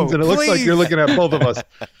locations, and it looks like you're looking at both of us.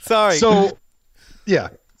 Sorry. So, yeah.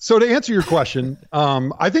 So to answer your question,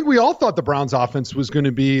 I think we all thought the Browns offense was going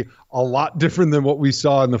to be a lot different than what we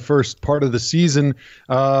saw in the first part of the season.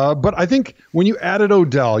 But I think when you added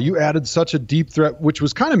Odell, you added such a deep threat, which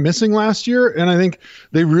was kind of missing last year. And I think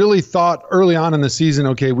they really thought early on in the season,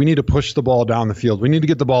 okay, we need to push the ball down the field. We need to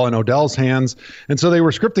get the ball in Odell's hands. And so they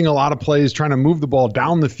were scripting a lot of plays, trying to move the ball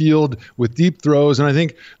down the field with deep throws. And I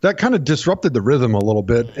think that kind of disrupted the rhythm a little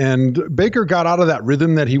bit. And Baker got out of that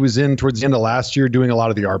rhythm that he was in towards the end of last year, doing a lot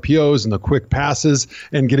of the RPOs and the quick passes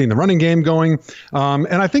and getting the running game going. And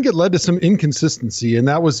I think it led to some inconsistency, and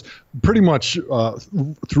that was pretty much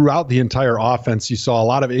throughout the entire offense. You saw a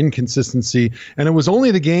lot of inconsistency, and it was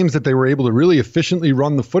only the games that they were able to really efficiently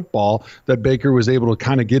run the football that Baker was able to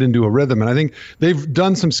kind of get into a rhythm. And I think they've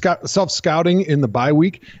done some self-scouting in the bye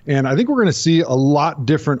week, and I think we're going to see a lot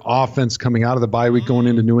different offense coming out of the bye week going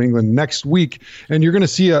into New England next week, and you're going to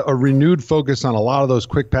see a renewed focus on a lot of those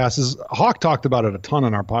quick passes. Hawk talked about it a ton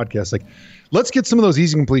on our podcast. Like, let's get some of those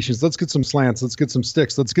easy completions. Let's get some slants. Let's get some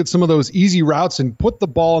sticks. Let's get some of those easy routes and put the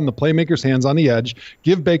ball in the playmaker's hands on the edge.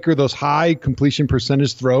 Give Baker those high completion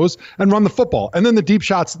percentage throws and run the football. And then the deep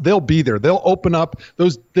shots, they'll be there. They'll open up.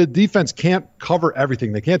 The defense can't cover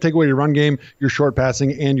everything. They can't take away your run game, your short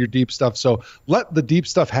passing, and your deep stuff. So let the deep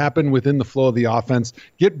stuff happen within the flow of the offense.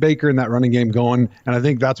 Get Baker in that running game going. And I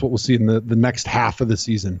think that's what we'll see in the next half of the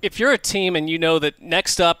season. If you're a team and you know that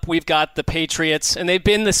next up we've got the Patriots, and they've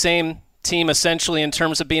been the same team essentially in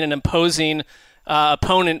terms of being an imposing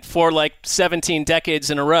opponent for like 17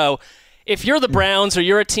 decades in a row. If you're the Browns or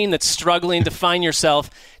you're a team that's struggling to find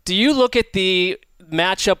yourself, do you look at the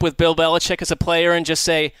matchup with Bill Belichick as a player and just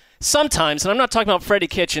say, sometimes, and I'm not talking about Freddie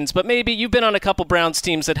Kitchens, but maybe you've been on a couple Browns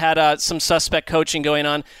teams that had some suspect coaching going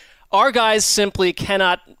on, our guys simply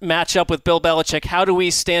cannot match up with Bill Belichick. How do we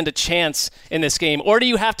stand a chance in this game? Or do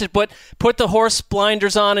you have to put the horse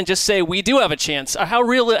blinders on and just say we do have a chance?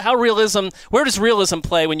 Where does realism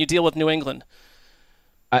play when you deal with New England?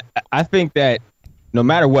 I think that no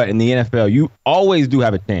matter what in the NFL, you always do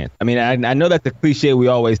have a chance. I mean, I know that's a cliche we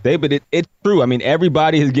always say, but it's true. I mean,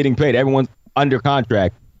 everybody is getting paid. Everyone's under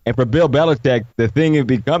contract. And for Bill Belichick, the thing it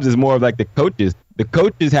becomes is more of like the coaches. The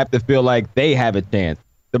coaches have to feel like they have a chance.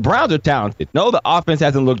 The Browns are talented. No, the offense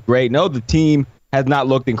hasn't looked great. No, the team has not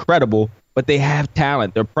looked incredible, but they have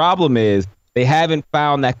talent. Their problem is they haven't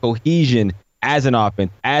found that cohesion as an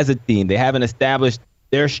offense, as a team. They haven't established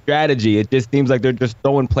their strategy. It just seems like they're just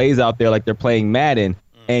throwing plays out there like they're playing Madden,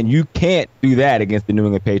 and you can't do that against the New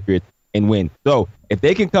England Patriots and win. So if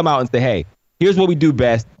they can come out and say, hey, here's what we do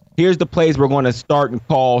best. Here's the plays we're going to start and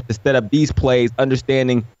call to set up these plays,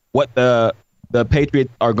 understanding what the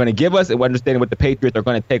Patriots are going to give us and understanding what the Patriots are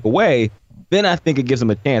going to take away, then I think it gives them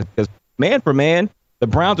a chance. Because man for man, the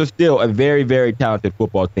Browns are still a very, very talented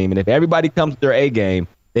football team. And if everybody comes to their A game,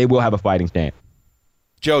 they will have a fighting chance.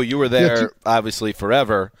 Joe, you were there obviously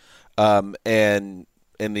forever. And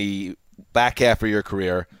in the back half of your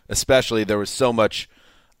career, especially, there was so much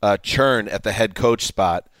churn at the head coach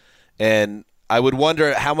spot. And I would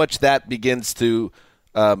wonder how much that begins to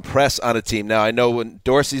press on a team. Now, I know when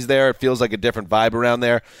Dorsey's there, it feels like a different vibe around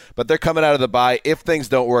there, but they're coming out of the bye. If things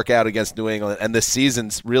don't work out against New England and this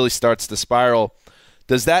season really starts to spiral,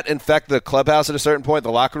 does that infect the clubhouse at a certain point,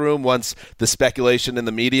 the locker room, once the speculation in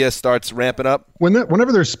the media starts ramping up?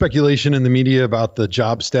 Whenever there's speculation in the media about the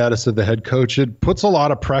job status of the head coach, it puts a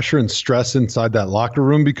lot of pressure and stress inside that locker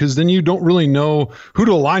room, because then you don't really know who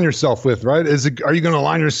to align yourself with, right? Are you going to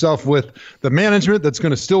align yourself with the management that's going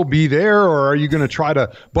to still be there, or are you going to try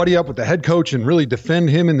to buddy up with the head coach and really defend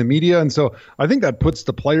him in the media? And so I think that puts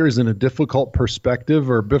the players in a difficult perspective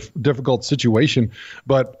or difficult situation.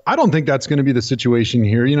 But I don't think that's going to be the situation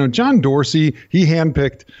here. You know, John Dorsey, he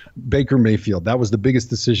handpicked Baker Mayfield. That was the biggest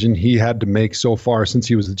decision he had to make so far since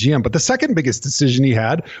he was the GM. But the second biggest decision he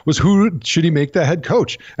had was who should he make the head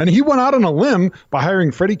coach? And he went out on a limb by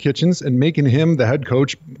hiring Freddie Kitchens and making him the head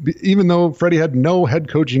coach, even though Freddie had no head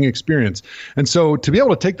coaching experience. And so to be able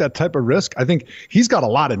to take that type of risk, I think he's got a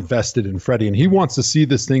lot invested in Freddie, and he wants to see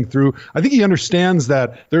this thing through. I think he understands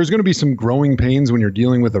that there's going to be some growing pains when you're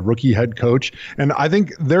dealing with a rookie head coach. And I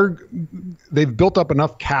think they've built up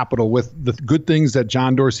enough capital with the good things that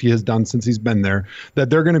John Dorsey has done since he's been there, that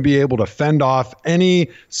they're going to be able to fend off any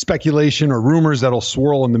speculation or rumors that'll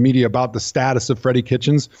swirl in the media about the status of Freddie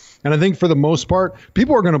Kitchens. And I think for the most part,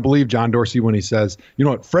 people are going to believe John Dorsey when he says, you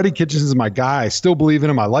know what, Freddie Kitchens is my guy. I still believe in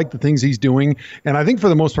him. I like the things he's doing. And I think for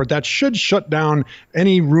the most part, that should shut down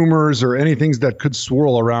any rumors or any things that could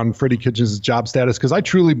swirl around Freddie Kitchens' job status. Because I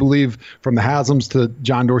truly believe, from the Haslam's to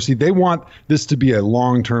John Dorsey, they want this to be a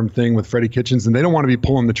long-term thing with Freddie Kitchens, and they don't want to be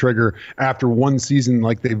pulling the trigger after one season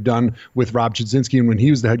like they've done with Rob Chudzinski and when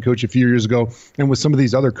he was the head coach a few years ago, and with some of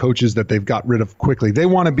these other coaches that they've got rid of quickly. They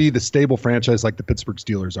want to be the stable franchise like the Pittsburgh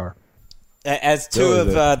Steelers are. As two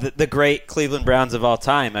of the great Cleveland Browns of all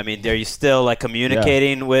time, I mean, are you still like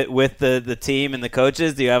communicating with the team and the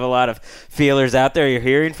coaches? Do you have a lot of feelers out there you're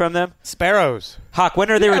hearing from them? Sparrows. Hawk,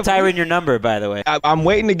 when are they retiring your number, by the way? I'm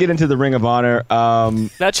waiting to get into the Ring of Honor.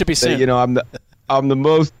 That should be soon. You know, I'm the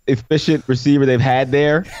most efficient receiver they've had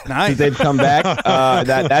there since they've come back.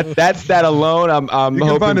 That's that alone. I'm you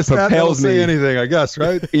hoping propels me. Say anything, I guess,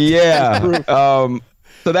 right? Yeah.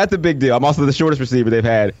 So that's a big deal. I'm also the shortest receiver they've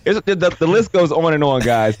had. The list goes on and on,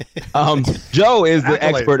 guys. Joe is the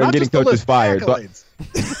expert on getting coaches fired. So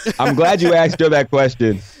I'm glad you asked Joe that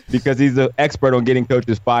question, because he's the expert on getting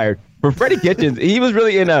coaches fired. For Freddie Kitchens, he was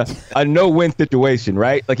really in a no-win situation,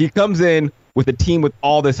 right? Like, he comes in with a team with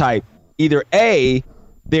all this hype. Either A,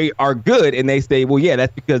 they are good and they say, well, yeah,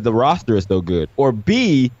 that's because the roster is so good. Or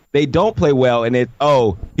B, they don't play well and it's,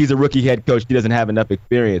 oh, he's a rookie head coach. He doesn't have enough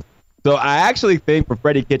experience. So I actually think for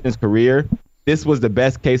Freddie Kitchens' career, this was the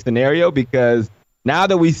best case scenario, because now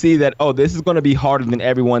that we see that, oh, this is going to be harder than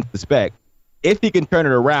everyone suspects, if he can turn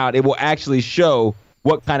it around, it will actually show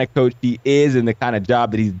what kind of coach he is and the kind of job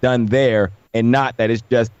that he's done there, and not that it's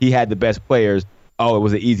just he had the best players. Oh, it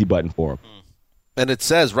was an easy button for him. And it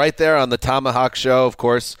says right there on the Tomahawk Show, of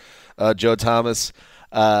course, Joe Thomas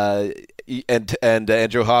and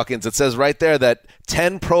Andrew Hawkins, it says right there that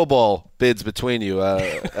 10 Pro Bowl bids between you.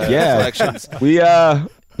 Selections.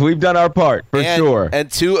 We've done our part, for sure.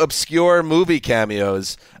 And 2 obscure movie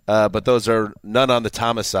cameos, but those are none on the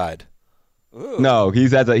Thomas side. Ooh. No, he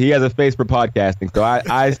has a face for podcasting, so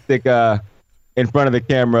I stick in front of the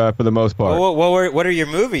camera for the most part. What are your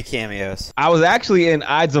movie cameos? I was actually in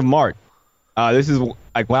Ides of March. This is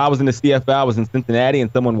like when I was in the CFL, I was in Cincinnati,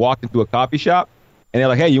 and someone walked into a coffee shop, and they're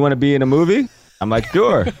like, "Hey, you want to be in a movie?" I'm like,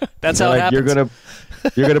 "Sure." That's how it happens.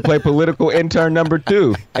 You're gonna play political intern number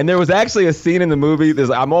 2. And there was actually a scene in the movie.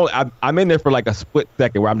 I'm in there for like a split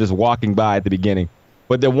second where I'm just walking by at the beginning.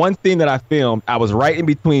 But the one scene that I filmed, I was right in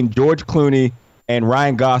between George Clooney and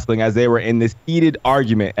Ryan Gosling as they were in this heated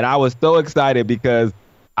argument, and I was so excited because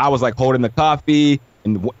I was like holding the coffee.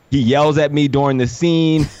 And he yells at me during the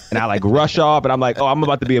scene, and I like rush off, and I'm like, "Oh, I'm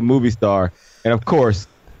about to be a movie star." And of course,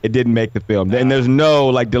 it didn't make the film. And there's no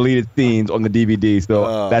like deleted scenes on the DVD,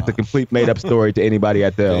 so that's a complete made-up story to anybody I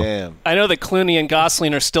tell. Damn. I know that Clooney and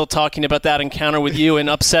Gosling are still talking about that encounter with you, and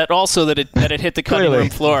upset also that it hit the cutting room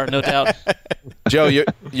floor, no doubt. Joe,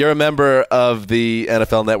 you're a member of the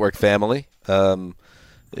NFL Network family.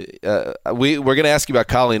 We're going to ask you about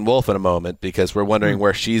Colleen Wolfe in a moment because we're wondering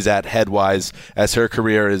where she's at head-wise as her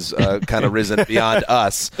career is kind of risen beyond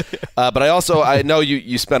us. But I know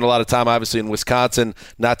you spent a lot of time, obviously, in Wisconsin,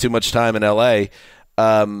 not too much time in L.A.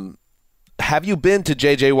 Have you been to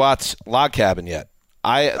J.J. Watt's log cabin yet?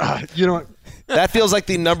 You know what? That feels like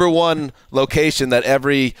the number one location that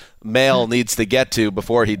every male needs to get to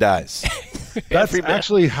before he dies. That's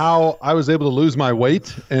actually how I was able to lose my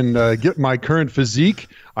weight and get my current physique.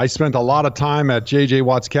 I spent a lot of time at J.J.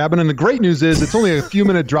 Watt's cabin, and the great news is it's only a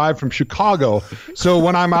few-minute drive from Chicago. So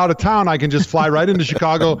when I'm out of town, I can just fly right into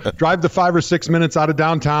Chicago, drive the 5 or 6 minutes out of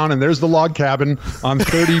downtown, and there's the log cabin on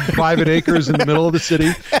 30 private acres in the middle of the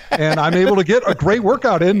city, and I'm able to get a great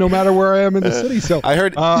workout in no matter where I am in the city. So I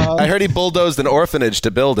heard he bulldozed an orphanage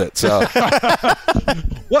to build it. So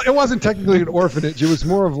well, it wasn't technically an orphanage; it was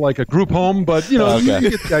more of like a group home. But you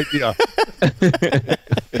get the idea.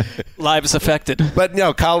 Lives affected. But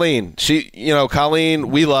Colleen, Colleen,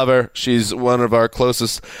 we love her. She's one of our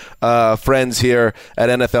closest friends here at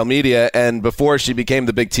NFL Media. And before she became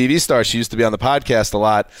the big TV star, she used to be on the podcast a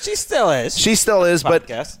lot. She still is. But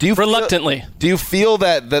do you reluctantly? Do you feel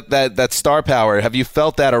that star power? Have you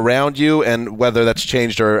felt that around you, and whether that's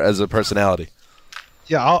changed her as a personality?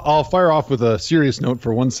 Yeah, I'll fire off with a serious note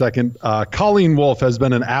for 1 second. Colleen Wolfe has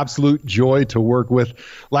been an absolute joy to work with.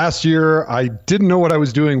 Last year, I didn't know what I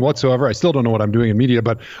was doing whatsoever. I still don't know what I'm doing in media,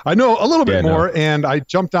 but I know a little bit more. And I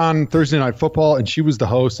jumped on Thursday Night Football, and she was the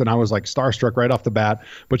host, and I was like starstruck right off the bat.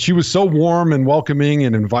 But she was so warm and welcoming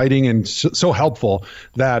and inviting and so helpful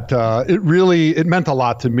that it meant a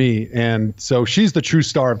lot to me. And so she's the true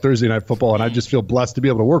star of Thursday Night Football, and I just feel blessed to be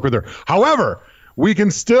able to work with her. However, we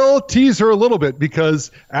can still tease her a little bit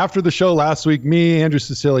because after the show last week, me, Andrew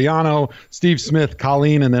Siciliano, Steve Smith,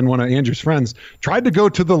 Colleen, and then one of Andrew's friends tried to go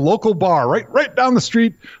to the local bar right down the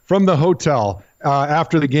street from the hotel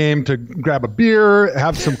after the game to grab a beer,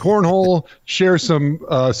 have some cornhole, share some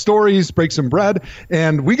stories, break some bread,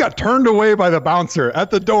 and we got turned away by the bouncer at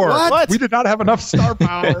the door. What? We did not have enough star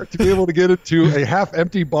power to be able to get into a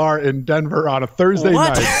half-empty bar in Denver on a Thursday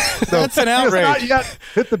night. So That's an outrage. Not yet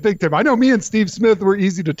hit the big time. I know me and Steve Smith were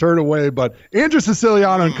easy to turn away, but Andrew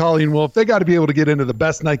Siciliano and Colleen Wolfe, they got to be able to get into the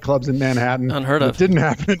best nightclubs in Manhattan. Unheard of. It didn't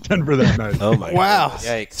happen in Denver that night. Oh my God.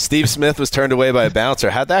 Yikes. Steve Smith was turned away by a bouncer.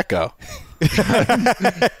 How'd that go?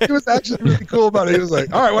 He was actually really cool about it. He was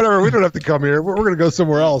like, all right, whatever, we don't have to come here. We're going to go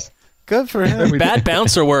somewhere else. Good for him. Bad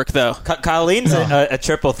bouncer work, though. Colleen's a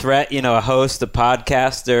triple threat, a host, a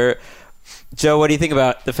podcaster. Joe, what do you think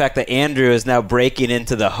about the fact that Andrew is now breaking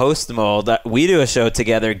into the host mold? We do a show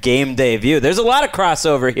together, Game Day View. There's a lot of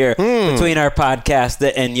crossover here between our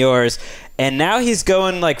podcast and yours. And now he's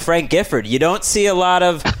going like Frank Gifford. You don't see a lot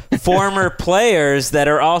of former players that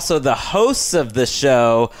are also the hosts of the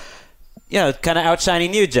show, kind of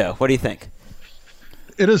outshining you, Joe. What do you think?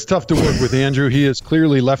 It is tough to work with Andrew. He has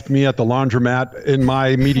clearly left me at the laundromat in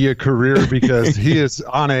my media career because he is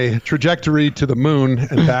on a trajectory to the moon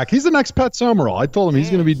and back. He's the next Pat Summerall. I told him he's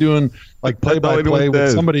going to be doing like play-by-play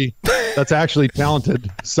with somebody that's actually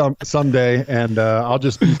talented someday, and I'll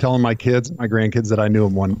just be telling my kids, my grandkids, that I knew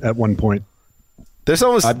him at one point.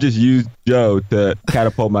 I've just used Joe to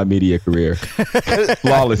catapult my media career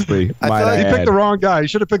flawlessly. He picked the wrong guy. He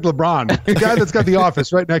should have picked LeBron, the guy that's got The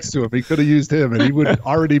Office right next to him. He could have used him, and he would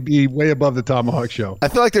already be way above the Tomahawk Show. I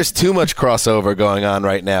feel like there's too much crossover going on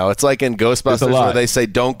right now. It's like in Ghostbusters where they say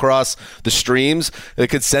don't cross the streams. It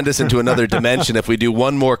could send us into another dimension if we do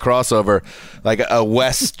one more crossover, like a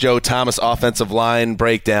West Joe Thomas offensive line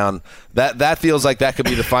breakdown. That feels like that could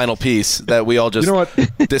be the final piece that we all just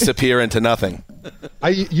disappear into nothing.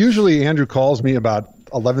 Usually Andrew calls me about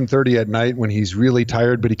 11:30 at night when he's really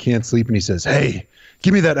tired but he can't sleep, and he says, "Hey,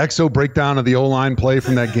 give me that XO breakdown of the O-line play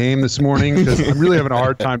from that game this morning because I'm really having a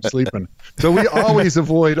hard time sleeping." So we always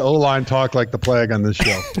avoid O-line talk like the plague on this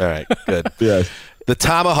show. All right, good. Yes. The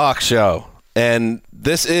Tomahawk Show. And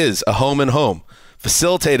this is a home and home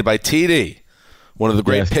facilitated by TD, one of the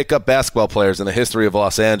great pickup basketball players in the history of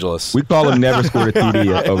Los Angeles. We call him Never Scored a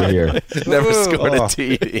TD over here. Never scored a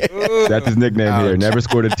TD. That's his nickname here. Never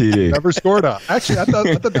scored a TD. Never scored a. Actually, I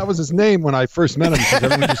thought that was his name when I first met him because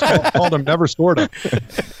everyone just called him Never Scored a.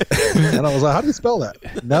 And I was like, how do you spell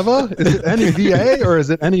that? Neva? Is it N-E-V-A or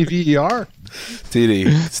is it N-E-V-E-R?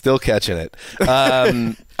 TD, still catching it.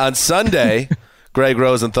 On Sunday, Greg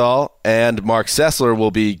Rosenthal and Mark Sessler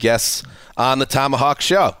will be guests on the Tomahawk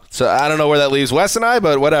Show. So I don't know where that leaves Wes and I,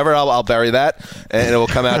 but whatever, I'll bury that, and it will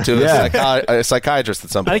come out to a psychiatrist at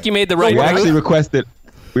some point. I think you made the right. We actually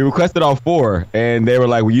requested all four, and they were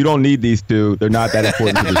like, well, you don't need these two. They're not that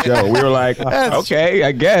important to the show. We were like, okay,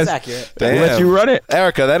 I guess. That's accurate. We'll let you run it.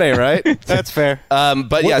 Erica, that ain't right. That's fair.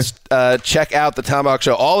 But yes, check out the Tomahawk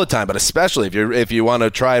Show all the time, but especially if you want to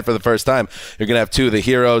try it for the first time, you're going to have two of the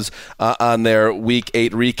heroes on their Week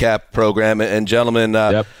 8 recap program. And gentlemen,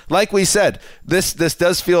 like we said, this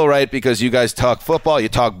does feel right because you guys talk football, you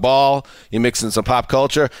talk ball, you mix in some pop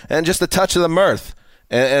culture, and just a touch of the mirth.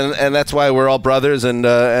 And that's why we're all brothers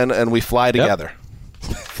and we fly together.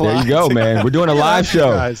 There you go, man. We're doing a live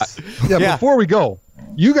show. Before we go,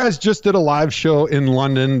 you guys just did a live show in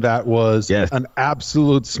London that was an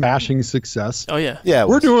absolute smashing success. Oh, yeah. Yeah.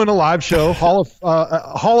 We're doing a live show, Hall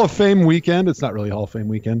of Fame weekend. It's not really Hall of Fame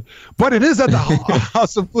weekend, but it is at the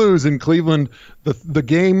House of Blues in Cleveland. The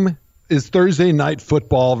game is Thursday night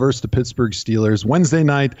football versus the Pittsburgh Steelers. Wednesday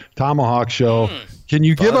night, Tomahawk Show. Can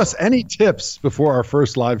you give us any tips before our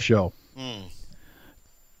first live show?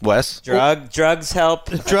 Wes? Drugs help.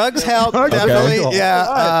 Drugs help, definitely. Okay.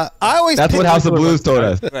 Yeah. I always That's what House of Blues told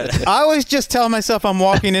us. I always just tell myself I'm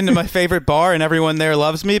walking into my favorite bar and everyone there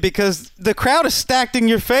loves me because the crowd is stacked in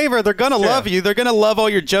your favor. They're going to love you. They're going to love all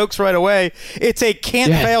your jokes right away. It's a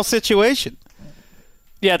can't-fail situation.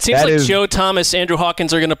 Yeah, it seems like Joe Thomas, Andrew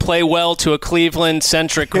Hawkins are going to play well to a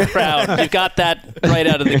Cleveland-centric crowd. You got that right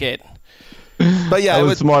out of the gate. But yeah, that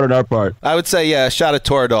was smart on our part. I would say, a shot of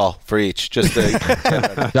Toradol for each. Just to,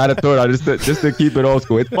 shot of Toradol, just to keep it old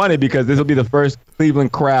school. It's funny because this will be the first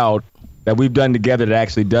Cleveland crowd that we've done together that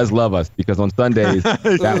actually does love us because on Sundays,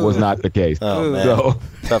 that was not the case. Oh, man. So,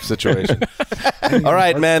 tough situation. All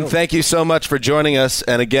right, man. Thank you so much for joining us.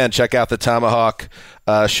 And again, check out the Tomahawk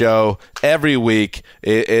Show every week.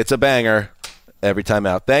 It's a banger every time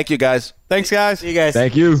out. Thank you, guys. Thanks, guys. See you guys.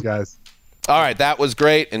 Thank you. Thanks, guys. All right, that was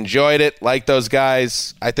great. Enjoyed it. Like those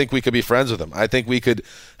guys. I think we could be friends with them. I think we could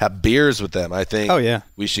have beers with them. I think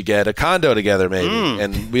we should get a condo together maybe.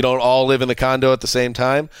 And we don't all live in the condo at the same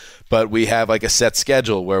time, but we have like a set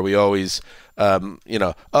schedule where we always,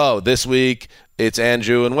 this week it's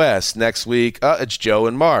Andrew and Wes. Next week, it's Joe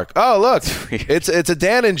and Mark. Oh, look, it's a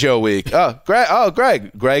Dan and Joe week.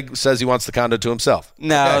 Greg. Greg says he wants the condo to himself.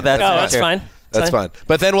 No, that's fine. That's fine.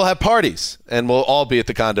 But then we'll have parties, and we'll all be at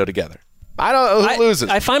the condo together. I don't know who loses.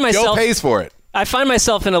 I find myself Joe pays for it. I find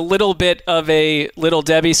myself in a little bit of a Little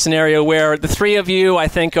Debbie scenario where the three of you, I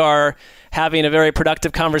think, are having a very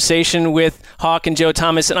productive conversation with Hawk and Joe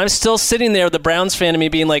Thomas, and I'm still sitting there, the Browns fan of me,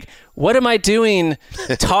 being like, what am I doing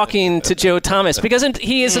talking to Joe Thomas? Because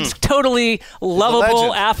he is a totally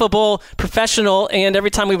lovable, affable, professional, and every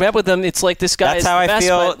time we met with him, it's like this guy is the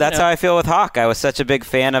best. That's how I feel with Hawk. I was such a big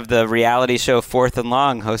fan of the reality show Fourth and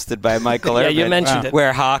Long, hosted by Michael Irvin. Yeah, you mentioned it.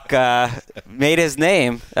 Where Hawk made his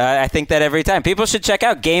name. I think that every time. People should check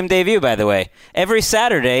out Game Debut, by the way. Every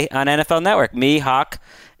Saturday on NFL Network. Me, Hawk,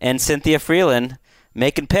 and Cynthia Freeland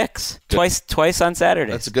making picks twice on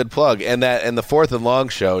Saturdays. That's a good plug. And the Fourth and Long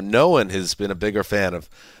show, no one has been a bigger fan of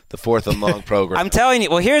the Fourth and Long program. I'm telling you.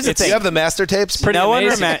 Well, here's the thing. You have the master tapes? No one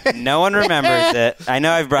remembers it. I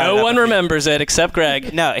know I've brought it up. No one remembers it except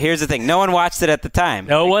Greg. No, here's the thing. No one watched it at the time.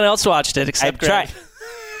 No one else watched it except Greg.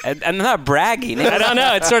 I'm not bragging. I don't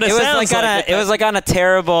know. It sort of sounds like it was like on a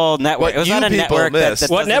terrible network. It was on a network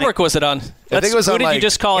what network was it on? I think it was on, who did you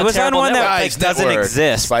just call it? It was on one that doesn't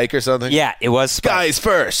exist. Spike or something? Yeah, it was Spike. Guys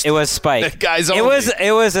first. It was Spike. Guys only.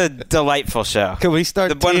 It was a delightful show. Can we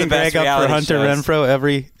start teeing Greg up for Hunter Renfrow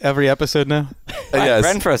every episode now? Yes.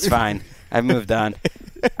 Renfro's fine. I've moved on.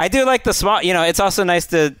 I do like the small. It's also nice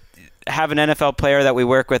to have an NFL player that we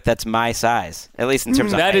work with that's my size, at least in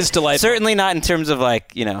terms of that is delightful. Certainly not in terms of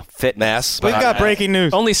fit mass. We've got breaking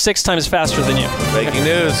news. Only 6 times faster than you. Breaking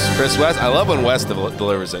news. Chris West. I love when West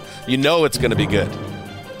delivers it. You know it's going to be good.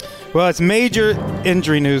 Well, it's major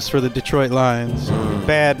injury news for the Detroit Lions.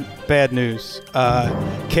 Bad news.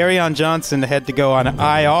 Kerryon Johnson had to go on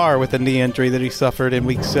IR with a knee injury that he suffered in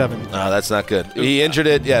Week 7. Oh, that's not good. He injured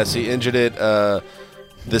it. Yes, he injured it.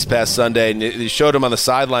 this past Sunday, and you showed him on the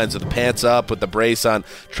sidelines with the pants up, with the brace on,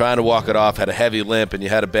 trying to walk it off, had a heavy limp, and you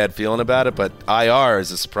had a bad feeling about it, but IR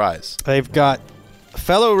is a surprise. They've got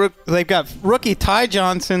rookie Ty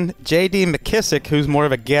Johnson, J.D. McKissick, who's more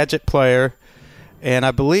of a gadget player, and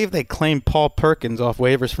I believe they claimed Paul Perkins off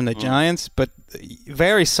waivers from the Giants, but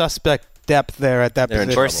very suspect depth there at that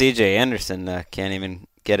position. Or C.J. Anderson can't even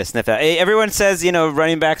get a sniff out. Hey, everyone says,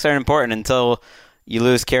 running backs aren't important until you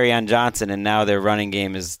lose Kerryon Johnson, and now their running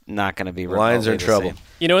game is not going to be Lions are in trouble.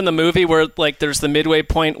 In the movie where there's the midway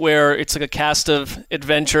point where it's like a cast of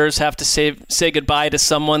adventurers have to say goodbye to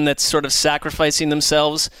someone that's sort of sacrificing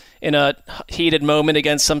themselves in a heated moment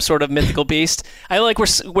against some sort of mythical beast. I like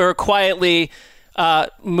we're quietly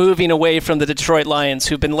moving away from the Detroit Lions,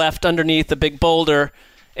 who've been left underneath a big boulder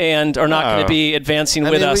and are not going to be advancing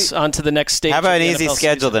with us onto the next stage. How about an easy NFL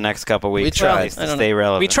schedule season? the next couple weeks? We tried to stay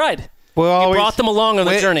relevant. We tried. We brought them along on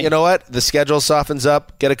the journey. You know what? The schedule softens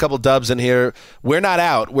up. Get a couple dubs in here. We're not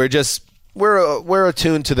out. We're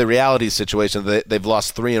attuned to the reality situation. They've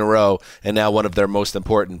lost 3 in a row, and now one of their most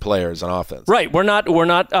important players on offense. Right. We're not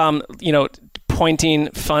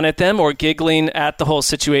pointing fun at them or giggling at the whole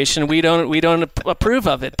situation. We don't approve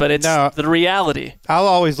of it, but it's the reality. I'll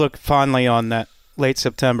always look fondly on that late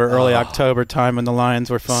September, early October time when the Lions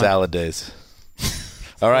were fun. Salad days.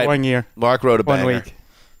 All right. 1 year. Mark wrote a banger. 1 week.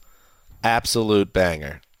 Absolute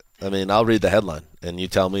banger. I mean, I'll read the headline, and you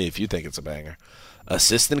tell me if you think it's a banger.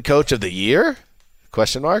 Assistant Coach of the Year? ?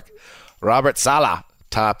 Robert Saleh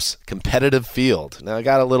tops competitive field. Now, I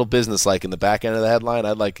got a little business-like in the back end of the headline.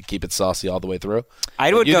 I'd like to keep it saucy all the way through.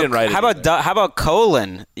 How about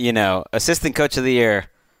colon, Assistant Coach of the Year?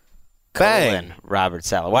 Bang. Robert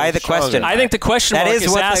Saleh. Why the question? I think the question mark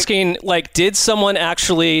is asking, did someone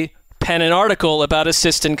actually pen an article about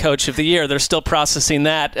Assistant Coach of the Year? They're still processing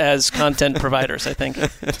that as content providers, I think.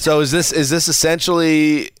 So is this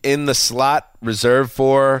essentially in the slot reserved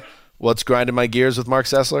for what's grinding my gears with Mark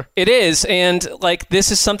Sessler? It is, and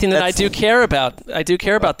this is something that I do care about. I do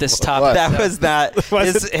care about this topic. That was not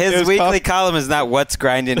his weekly column is not what's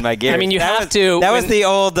grinding my gears. I mean, That was the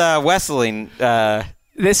old Wesseling.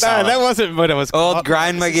 That wasn't what it was called. Old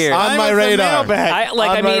grind my gears. On my radar.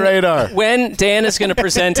 My radar. When Dan is going to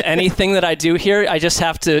present anything that I do here, I just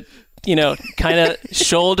have to, kind of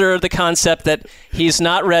shoulder the concept that he's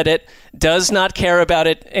not read it, does not care about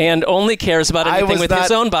it, and only cares about anything with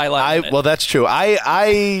his own byline. Well, that's true.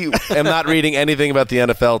 I am not reading anything about the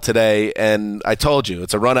NFL today, and I told you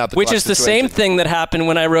it's a run out the clock Which is the situation. same thing that happened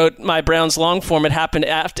when I wrote my Browns long form. It happened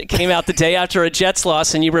it came out the day after a Jets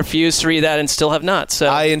loss, and you refused to read that and still have not. So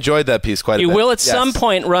I enjoyed that piece quite a bit. You will at some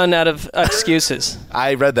point run out of excuses.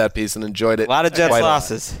 I read that piece and enjoyed it. A lot of Jets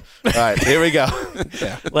losses. All right, here we go.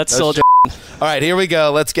 Let's soldier. All right, here we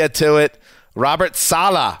go. Let's get to it. Robert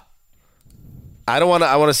Saleh. I want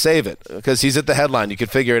to save it because he's at the headline. You can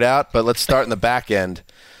figure it out, but let's start in the back end.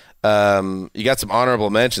 You got some honorable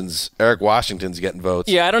mentions. Eric Washington's getting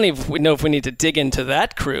votes. Yeah, I don't even know if we need to dig into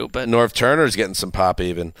that crew, but Norv Turner's getting some pop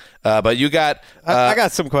even. But you got. I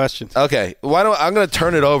got some questions. Okay, I'm going to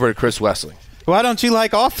turn it over to Chris Wesley. Why don't you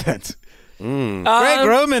like offense? Greg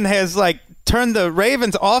Roman has turned the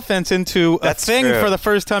Ravens offense into a thing for the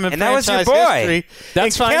first time in franchise history.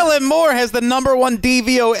 That's fine. Kellen Moore has the #1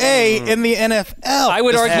 DVOA in the NFL. I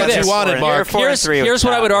would argue this. You wanted, Mark. Here's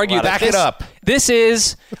what I would argue. Back it up. This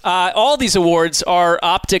is all these awards are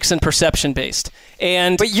optics and perception based.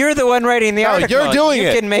 But you're the one writing the article. You're doing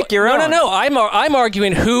it. You can make your own. No. I'm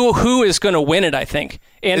arguing who is going to win it. I think.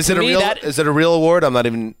 And Is it a real award?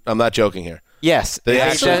 I'm not joking here. Yes. They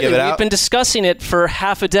actually give it out? We've been discussing it for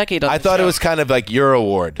half a decade. I thought it was kind of like your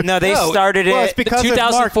award. No, they started it. Well, it's because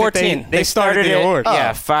 2014. They started the award.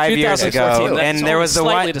 Yeah, 5 years ago. And there was the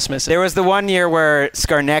one year where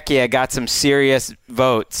Scarnecchia got some serious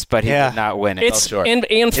votes, but he did not win it. And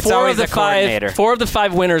four of the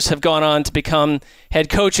five winners have gone on to become head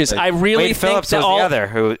coaches. I really Wade think Phillips that was the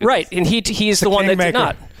other. Right, and he's the one that did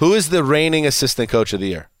not. Who is the reigning assistant coach of the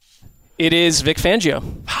year? It is Vic Fangio.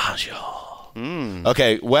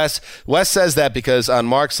 Okay, Wes says that because on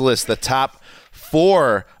Mark's list, the top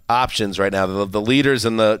 4 options right now, the leaders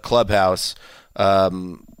in the clubhouse,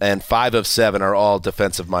 and 5 of 7 are all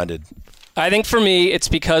defensive-minded. I think for me, it's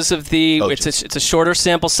because of it's a shorter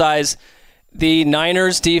sample size. The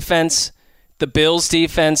Niners defense, the Bills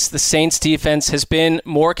defense, the Saints defense has been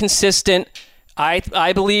more consistent,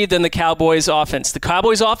 I believe, than the Cowboys offense. The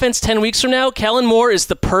Cowboys offense 10 weeks from now, Kellen Moore is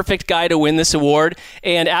the perfect guy to win this award.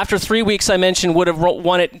 And after 3 weeks, I mentioned would have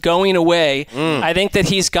won it going away. I think that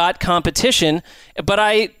he's got competition. But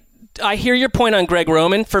I hear your point on Greg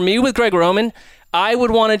Roman. For me, with Greg Roman, I would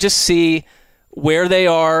want to just see where they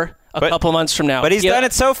are a couple months from now. But he's done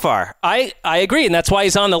it so far. I agree, and that's why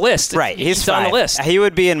he's on the list. Right, he's on the list. He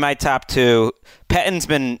would be in my top 2. Pettin's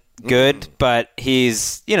been good, but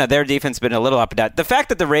he's, their defense has been a little up and down. The fact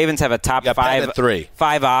that the Ravens have a top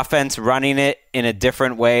 5 offense running it in a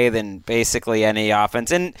different way than basically any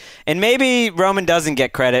offense. And maybe Roman doesn't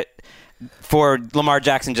get credit for Lamar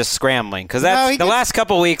Jackson just scrambling, because the last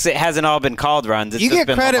couple weeks it hasn't all been called runs. It's you just get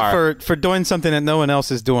been credit Lamar. for doing something that no one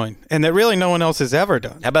else is doing, and that really no one else has ever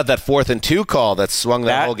done. How about that 4th and 2 call that swung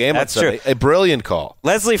that whole game? That's on Sunday? true. A brilliant call.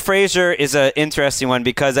 Leslie Frazier is an interesting one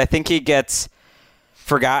because I think he gets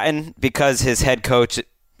forgotten because his head coach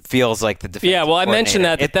feels like the defensive Yeah, well, I mentioned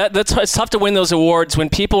coordinator. that's it's tough to win those awards when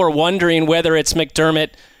people are wondering whether it's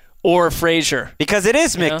McDermott or Frazier. Because it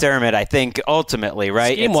is McDermott, I think, ultimately,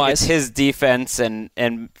 right? Scheme-wise. It's his defense, and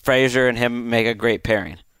Frazier and him make a great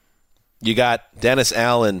pairing. You got Dennis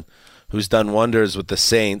Allen, who's done wonders with the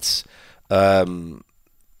Saints.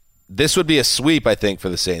 This would be a sweep, I think, for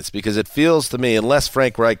the Saints, because it feels to me, unless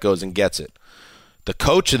Frank Reich goes and gets it, the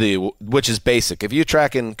coach of the, which is basic. If you're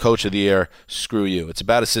tracking coach of the year, screw you. It's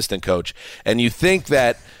about assistant coach. And you think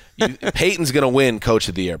that Peyton's going to win coach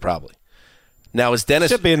of the year, probably. Now, is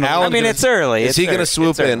Dennis Allen... I mean, it's early. Is he going to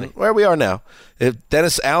swoop in where we are now? If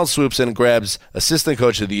Dennis Allen swoops in and grabs assistant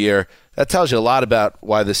coach of the year, that tells you a lot about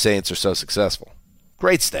why the Saints are so successful.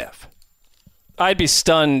 Great staff. I'd be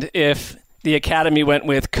stunned if the Academy went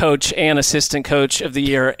with coach and assistant coach of the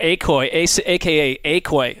year, Akoy, a.k.a.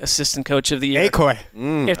 Akoy, assistant coach of the year. Akoy.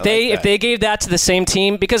 If they gave that to the same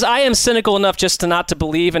team, because I am cynical enough just to not to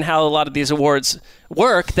believe in how a lot of these awards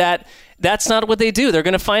work, that's not what they do. They're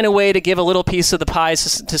going to find a way to give a little piece of the pie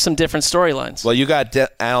to some different storylines. Well, you got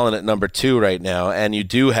Allen at number 2 right now, and you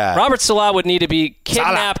do have... Robert Salah would need to be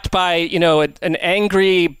kidnapped by an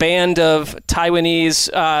angry band of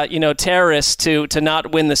Taiwanese terrorists to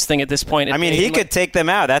not win this thing at this point. I mean, he could take them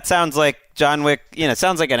out. That sounds like John Wick. It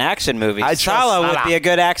sounds like an action movie. Salah would be a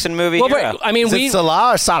good action movie hero. I mean, is it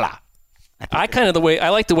Salah or Salah? I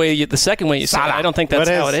like the way the second way you said it. I don't think that's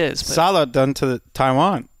how it is. But. Salah done to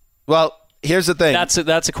Taiwan. Well, here's the thing. That's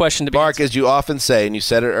a question to be Mark, answered. as you often say, and you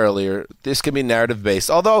said it earlier, this can be narrative-based.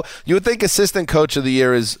 Although you would think assistant coach of the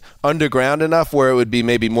year is underground enough where it would be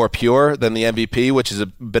maybe more pure than the MVP, which is a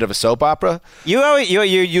bit of a soap opera. You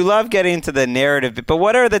love getting into the narrative, but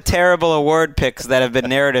what are the terrible award picks that have been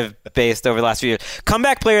narrative-based over the last few years?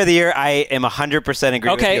 Comeback player of the year, I am 100%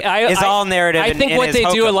 agree with you. It's all narrative. I think what they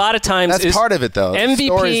do a lot of times That's is part of it, though.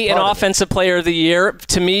 MVP and offensive player of the year,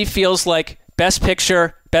 to me, feels like best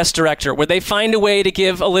picture, best director, where they find a way to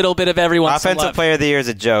give a little bit of everyone some Offensive love. player of the year is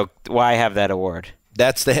a joke. Why have that award?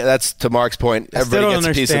 That's to Mark's point. Everybody gets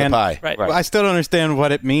a piece of the pie. Right. Well, I still don't understand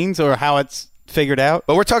what it means or how it's figured out.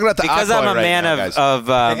 But we're talking about the because Akoy I'm a right man now, of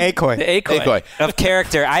Akoy. of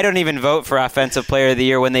character. I don't even vote for offensive player of the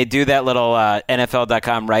year when they do that little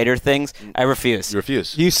NFL.com writer things. I refuse. You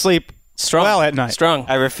refuse. You sleep well at night. Strong.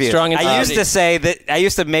 I refuse. Strong I used to say that. I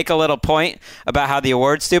used to make a little point about how the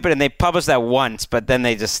award's stupid, and they published that once, but then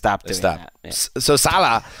they just stopped doing that. Yeah. So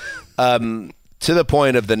Salah, to the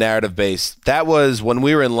point of the narrative base, that was when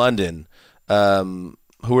we were in London. Who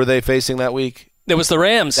were they facing that week? It was the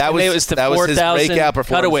Rams. That was the his 4,000 breakout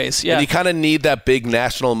performance. cutaways. Yeah. And you kind of need that big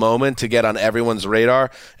national moment to get on everyone's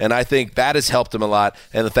radar, and I think that has helped him a lot.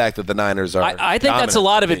 And the fact that the Niners are, I think that's a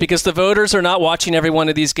lot of it because the voters are not watching every one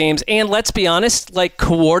of these games. And let's be honest, like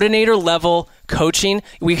coordinator level coaching,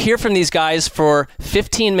 we hear from these guys for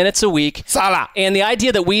 15 minutes a week. Salah. And the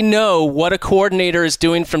idea that we know what a coordinator is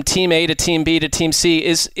doing from team A to team B to team C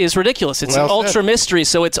is ridiculous. It's an ultra mystery.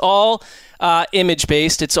 So it's all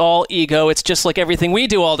image-based. It's all ego. It's just like everything we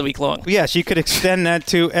do all the week long. Yes, you could extend that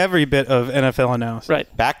to every bit of NFL analysis.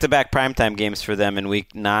 Right. Back-to-back primetime games for them in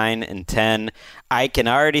week 9 and 10. I can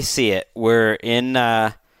already see it. We're in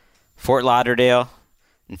Fort Lauderdale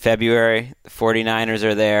in February. The 49ers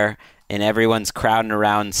are there, and everyone's crowding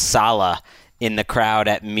around Salah in the crowd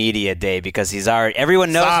at media day because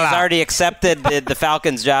everyone knows he's already accepted the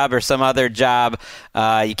Falcons job or some other job.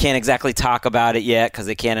 You can't exactly talk about it yet because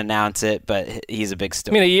they can't announce it, but he's a big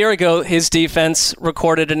story. I mean, a year ago, his defense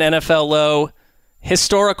recorded an NFL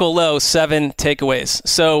historical low, 7 takeaways.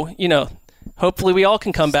 So, hopefully we all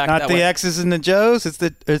can come back Not that the way. X's and the Joes.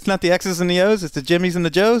 It's not the X's and the O's. It's the Jimmys and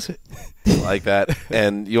the Joes. Like that.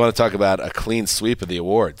 And you want to talk about a clean sweep of the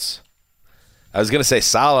awards. I was going to say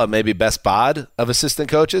Salah, maybe best bod of assistant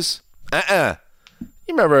coaches. You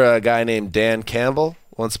remember a guy named Dan Campbell,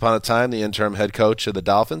 once upon a time, the interim head coach of the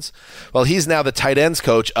Dolphins? Well, he's now the tight ends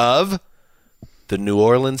coach of the New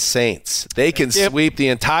Orleans Saints. They can sweep the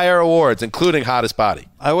entire awards, including hottest body.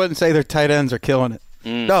 I wouldn't say their tight ends are killing it.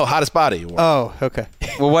 No, hottest body award. Oh, okay.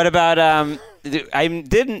 Well, what about I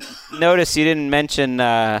didn't notice you didn't mention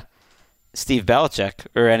Steve Belichick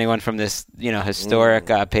or anyone from this, historic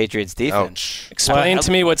Patriots defense. Explain to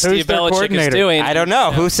me what Steve Belichick is doing. I don't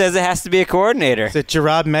know. Who says it has to be a coordinator? Is it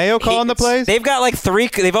Gerard Mayo calling the plays? They've got like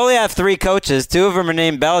they've only have 3 coaches. 2 of them are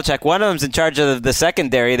named Belichick. One of them's in charge of the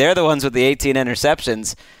secondary. They're the ones with the 18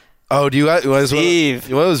 interceptions. Oh, Steve.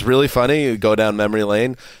 What was really funny? You go down memory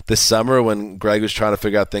lane this summer when Greg was trying to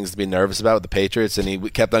figure out things to be nervous about with the Patriots, and he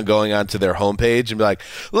kept on going onto their homepage and be like,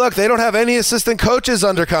 "Look, they don't have any assistant coaches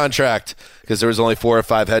under contract because there was only 4 or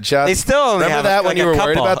 5 headshots." They still only remember have that when you were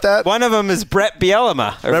worried about that. One of them is Brett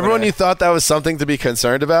Bielema. Remember when you thought that was something to be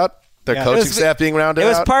concerned about? Their coaching staff being rounded out? It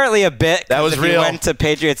was partly a bit. That was if real. You went to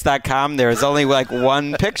Patriots.com, there was only like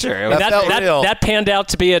one picture. That panned out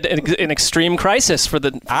to be an extreme crisis for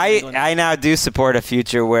the. I now do support a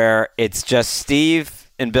future where it's just Steve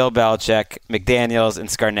and Bill Belichick, McDaniels, and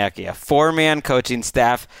Skarnecki, a 4-man coaching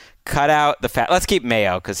staff. Cut out the fat. Let's keep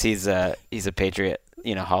Mayo because he's a Patriot,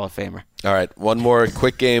 Hall of Famer. All right, one more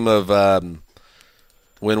quick game of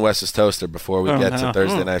Win Wes's Toaster before we get to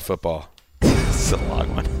Thursday Night Football. It's a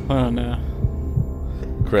long one. Oh, no.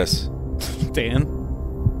 Chris. Dan.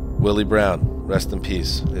 Willie Brown, rest in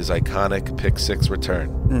peace. His iconic pick 6 return.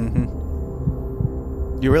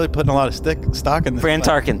 Mm-hmm. You're really putting a lot of stock in this. Fran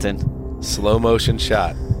Tarkenton. Slow motion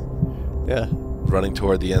shot. Yeah. Running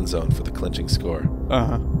toward the end zone for the clinching score.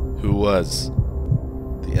 Uh-huh. Who was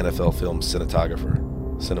the NFL film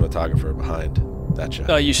cinematographer behind that shot?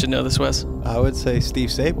 Oh, you should know this, Wes. I would say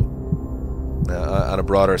Steve Sable. On a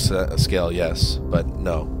broader scale, yes, but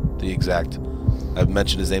no. I've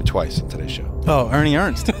mentioned his name twice in today's show. Oh, Ernie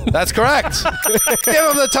Ernst. That's correct. Give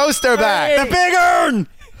him the toaster back. The big urn.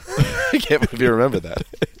 I can't believe you remember that.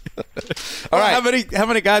 All right. How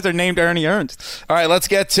many guys are named Ernie Ernst? All right, let's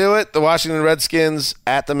get to it. The Washington Redskins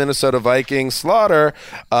at the Minnesota Vikings. Slaughter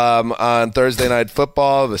on Thursday Night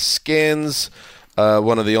Football. The Skins,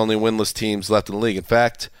 one of the only winless teams left in the league. In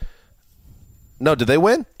fact, no, did they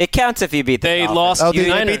win? It counts if you beat the Dolphins. They lost. Oh,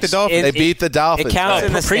 they beat the Dolphins. They beat the Dolphins. It counts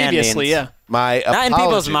in the previously, standings. yeah. My Not in apologies.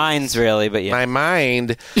 people's minds, really, but yeah. My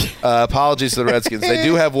mind. Apologies to the Redskins. They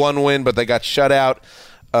do have one win, but they got shut out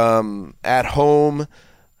at home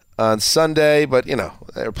on Sunday. But,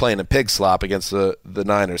 they're playing a pig slop against the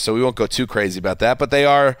Niners, so we won't go too crazy about that. But they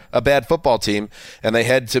are a bad football team, and they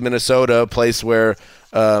head to Minnesota, a place where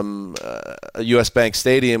U.S. Bank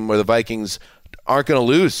Stadium, where the Vikings aren't going to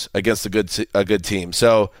lose against a good team,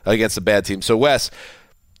 so against a bad team. So, Wes,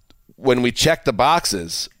 when we check the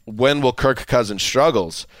boxes, when will Kirk Cousins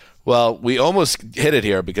struggles? Well, we almost hit it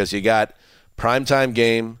here because you got primetime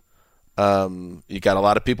game, you got a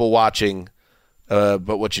lot of people watching,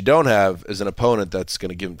 but what you don't have is an opponent that's going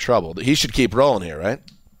to give him trouble. He should keep rolling here, right?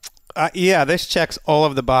 Yeah, this checks all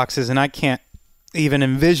of the boxes, and I can't even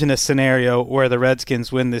envision a scenario where the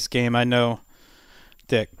Redskins win this game. I know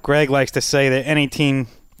that Greg likes to say that any team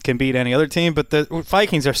can beat any other team, but the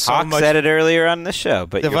Vikings are so much. Hawk said it earlier on the show,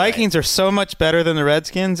 but the Vikings are so much better than the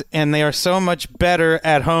Redskins, and they are so much better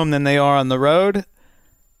at home than they are on the road.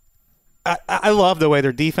 I love the way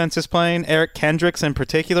their defense is playing, Eric Kendricks in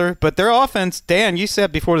particular, but their offense, Dan, you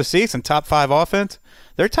said before the season, top 5 offense.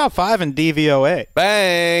 They're top 5 in DVOA.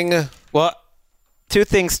 Bang! Well, 2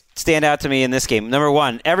 things stand out to me in this game. Number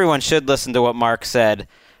 1, everyone should listen to what Mark said.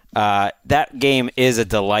 That game is a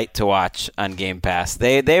delight to watch on Game Pass.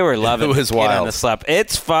 They were loving it. Was wild. On the slap.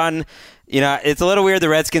 It's fun. It's a little weird the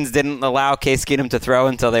Redskins didn't allow Case Keenum to throw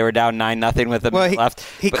until they were down 9-0 with a minute left.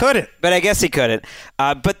 He couldn't. But I guess he couldn't.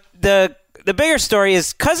 But the bigger story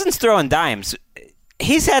is Cousins throwing dimes.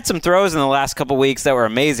 He's had some throws in the last couple weeks that were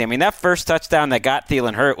amazing. I mean, that first touchdown that got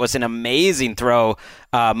Thielen hurt was an amazing throw,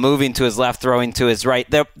 moving to his left, throwing to his right.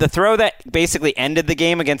 The throw that basically ended the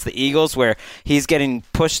game against the Eagles, where he's getting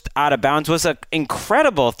pushed out of bounds, was an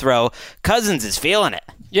incredible throw. Cousins is feeling it.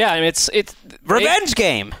 Yeah, I mean, it's revenge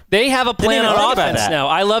game. They have a plan on offense now.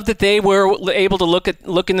 I love that they were able to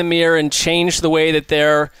look in the mirror and change the way that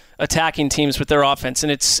they're attacking teams with their offense,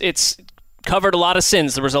 and it's covered a lot of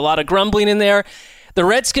sins. There was a lot of grumbling in there. The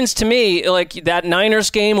Redskins, to me, like that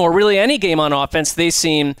Niners game or really any game on offense, they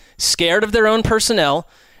seem scared of their own personnel.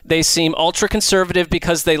 They seem ultra-conservative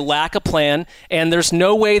because they lack a plan, and there's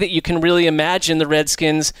no way that you can really imagine the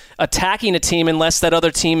Redskins attacking a team unless that other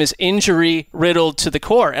team is injury-riddled to the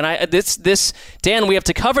core. And this, Dan, we have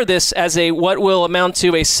to cover this as what will amount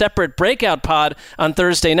to a separate breakout pod on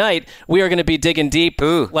Thursday night. We are going to be digging deep.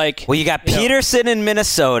 Well, you got Peterson in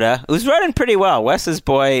Minnesota, who's running pretty well. Wes's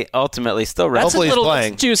boy ultimately still running. That's a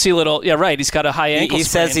little juicy little. Yeah, right. He's got a high ankle. He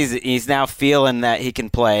says he's now feeling that he can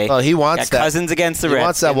play. Well, he wants got Cousins against the Redskins. He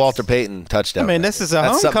wants that Walter Payton touchdown. I mean, this is a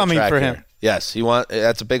homecoming for him. Yes,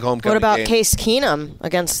 that's a big homecoming What about game. Case Keenum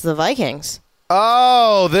against the Vikings?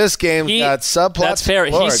 Oh, this game got subplots. That's fair.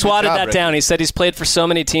 He swatted that down. He said he's played for so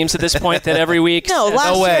many teams at this point that every week. No,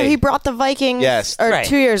 last year he brought the Vikings. Yes. Or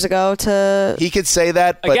 2 years ago to. He could say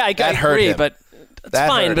that, but I that hurt agree, him. but it's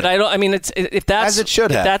fine. But I don't. I mean, if that's as it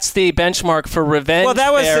should have. That's the benchmark for revenge. Well,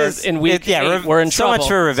 that was in week 8. We're in so trouble. much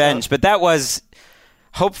for revenge, but that was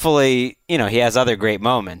hopefully he has other great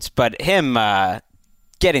moments, but him.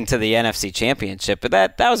 Getting to the NFC Championship, but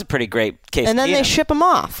that was a pretty great case. And then they ship him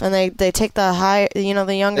off, and they take the the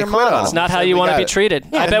younger model. It's not how you want to be treated.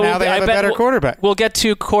 Yeah, I bet now they have a better quarterback. We'll get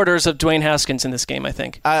 2 quarters of Dwayne Haskins in this game, I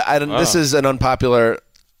think. This is an unpopular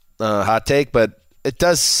hot take, but it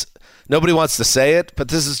does. Nobody wants to say it, but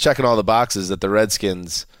this is checking all the boxes that the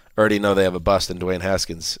Redskins already know they have a bust in Dwayne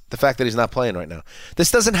Haskins. The fact that he's not playing right now.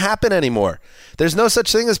 This doesn't happen anymore. There's no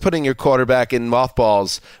such thing as putting your quarterback in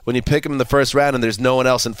mothballs when you pick him in the first round and there's no one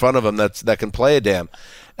else in front of him that can play a damn.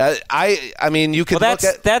 I mean, you could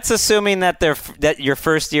that's assuming that that your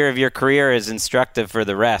first year of your career is instructive for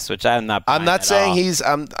the rest, which I'm not. I'm not saying he's.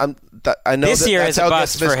 I know this year that's is a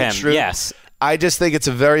bust for him. Yes. I just think it's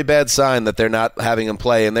a very bad sign that they're not having him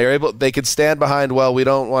play, and they could stand behind. Well, we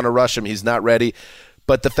don't want to rush him. He's not ready.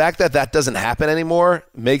 But the fact that doesn't happen anymore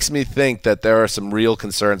makes me think that there are some real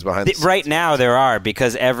concerns behind the scenes. Right now there are,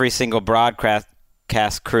 because every single broadcast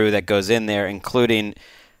crew that goes in there, including,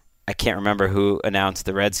 I can't remember who announced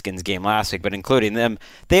the Redskins game last week, but including them,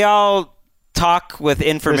 they all talk with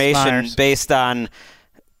information based on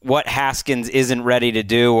what Haskins isn't ready to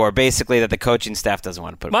do, or basically that the coaching staff doesn't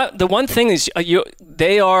want to put him. The one thing is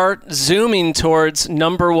they are zooming towards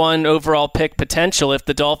number 1 overall pick potential if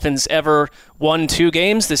the Dolphins ever won 2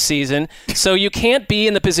 games this season. So you can't be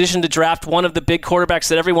in the position to draft one of the big quarterbacks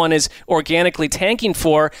that everyone is organically tanking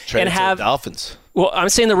for and have the Dolphins. Well, I'm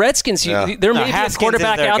saying the Redskins. There may be a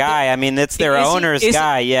quarterback is their out guy. there. I mean, it's their owner's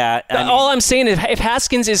guy. Yeah. All I'm saying is, if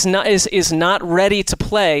Haskins is not ready to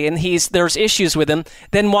play and there's issues with him,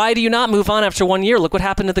 then why do you not move on after 1 year? Look what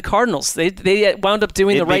happened to the Cardinals. They wound up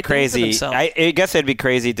doing the right thing for themselves. I guess it'd be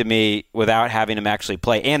crazy to me without having him actually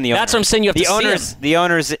play. And the that's what I'm saying. You have to see him. The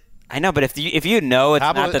owners. I know, but if you know it's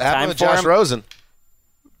not the time for Josh him. Rosen.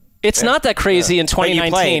 It's not that crazy in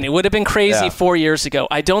 2019. It would have been crazy 4 years ago.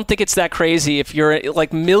 I don't think it's that crazy if you're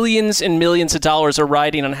like millions and millions of dollars are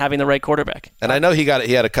riding on having the right quarterback. And I know he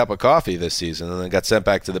had a cup of coffee this season and then got sent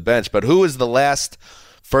back to the bench. But who was the last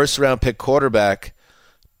first-round pick quarterback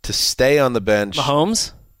to stay on the bench?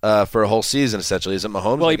 Mahomes? For a whole season, essentially. Is it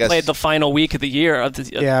Mahomes? Well, he played the final week of the year.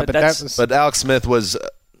 But Alex Smith was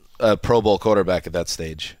a Pro Bowl quarterback at that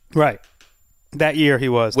stage. Right. That year he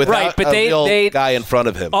was. Without but a they real guy in front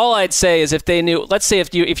of him. All I'd say is if they knew, let's say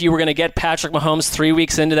if you were going to get Patrick Mahomes 3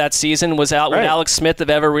 weeks into that season, would Alex Smith have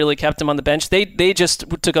ever really kept him on the bench? They just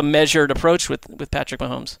took a measured approach with Patrick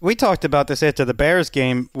Mahomes. We talked about this after the Bears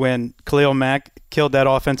game when Khalil Mack killed that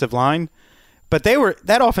offensive line. But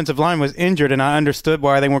that offensive line was injured, and I understood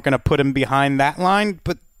why they weren't going to put him behind that line.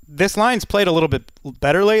 But this line's played a little bit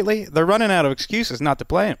better lately. They're running out of excuses not to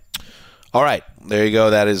play him. All right, there you go.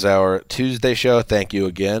 That is our Tuesday show. Thank you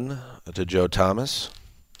again to Joe Thomas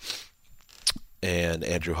and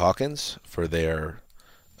Andrew Hawkins for their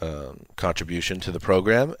contribution to the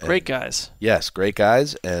program. Great guys. Yes, great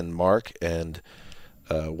guys. And Mark and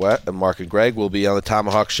Greg will be on the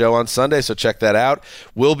Tomahawk Show on Sunday, so check that out.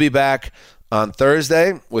 We'll be back on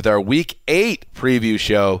Thursday with our Week 8 preview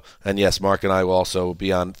show. And yes, Mark and I will also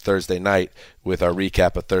be on Thursday night with our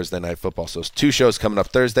recap of Thursday Night Football. So it's 2 shows coming up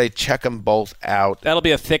Thursday. Check them both out. That'll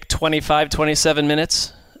be a thick 25, 27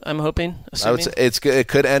 minutes, I'm hoping. I would say it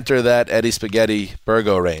could enter that Eddie Spaghetti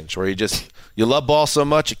Burgo range where you love ball so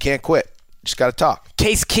much you can't quit. You just got to talk.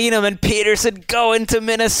 Case Keenum and Peterson go into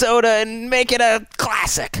Minnesota and make it a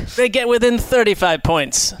classic. They get within 35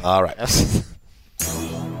 points. All right.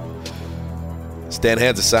 Stan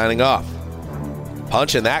Hansa signing off.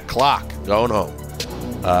 Punching that clock. Going home.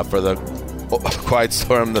 For the Quiet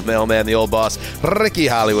Storm, the mailman, the old boss, Ricky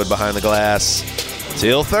Hollywood behind the glass.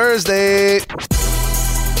 Till Thursday.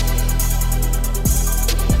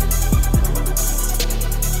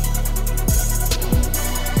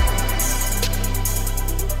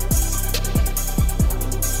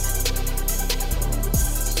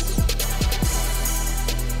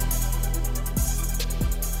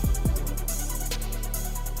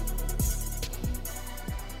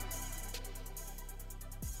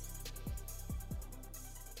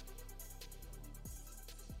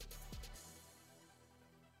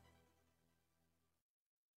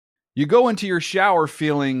 You go into your shower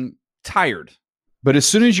feeling tired, but as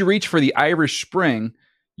soon as you reach for the Irish Spring,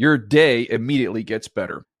 your day immediately gets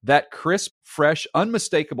better. That crisp, fresh,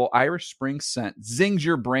 unmistakable Irish Spring scent zings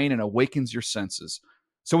your brain and awakens your senses.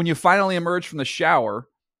 So when you finally emerge from the shower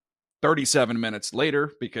 37 minutes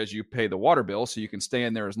later, because you pay the water bill so you can stay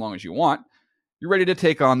in there as long as you want, you're ready to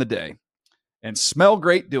take on the day and smell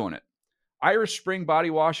great doing it. Irish Spring Body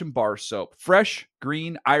Wash and Bar Soap. Fresh,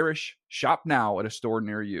 green, Irish. Shop now at a store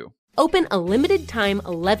near you. Open a limited-time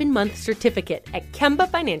 11-month certificate at Kemba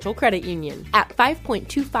Financial Credit Union. At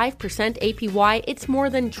 5.25% APY, it's more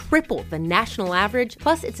than triple the national average,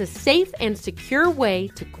 plus it's a safe and secure way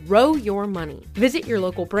to grow your money. Visit your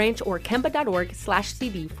local branch or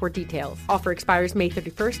kemba.org/cb for details. Offer expires May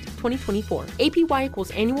 31st, 2024. APY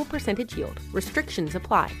equals annual percentage yield. Restrictions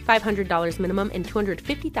apply. $500 minimum and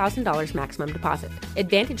 $250,000 maximum deposit.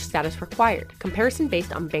 Advantage status required. Comparison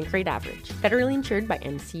based on bank rate average. Federally insured by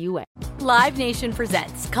NCUA. Live Nation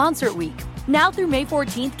presents Concert Week. Now through May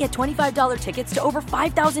 14th, get $25 tickets to over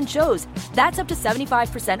 5,000 shows. That's up to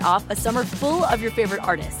 75% off a summer full of your favorite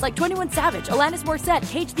artists like 21 Savage, Alanis Morissette,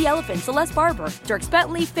 Cage the Elephant, Celeste Barber, Dierks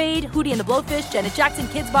Bentley, Fade, Hootie and the Blowfish, Janet Jackson,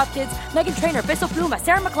 Kids Bop Kids, Meghan Trainor, Peso Pluma,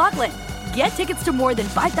 Sarah McLachlan. Get tickets to more than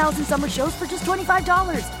 5,000 summer shows for just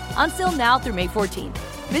 $25. Until now through May 14th.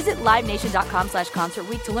 Visit LiveNation.com/Concert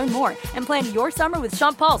Week to learn more and plan your summer with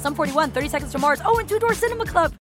Sean Paul, Sum 41, 30 Seconds to Mars, and Two Door Cinema Club.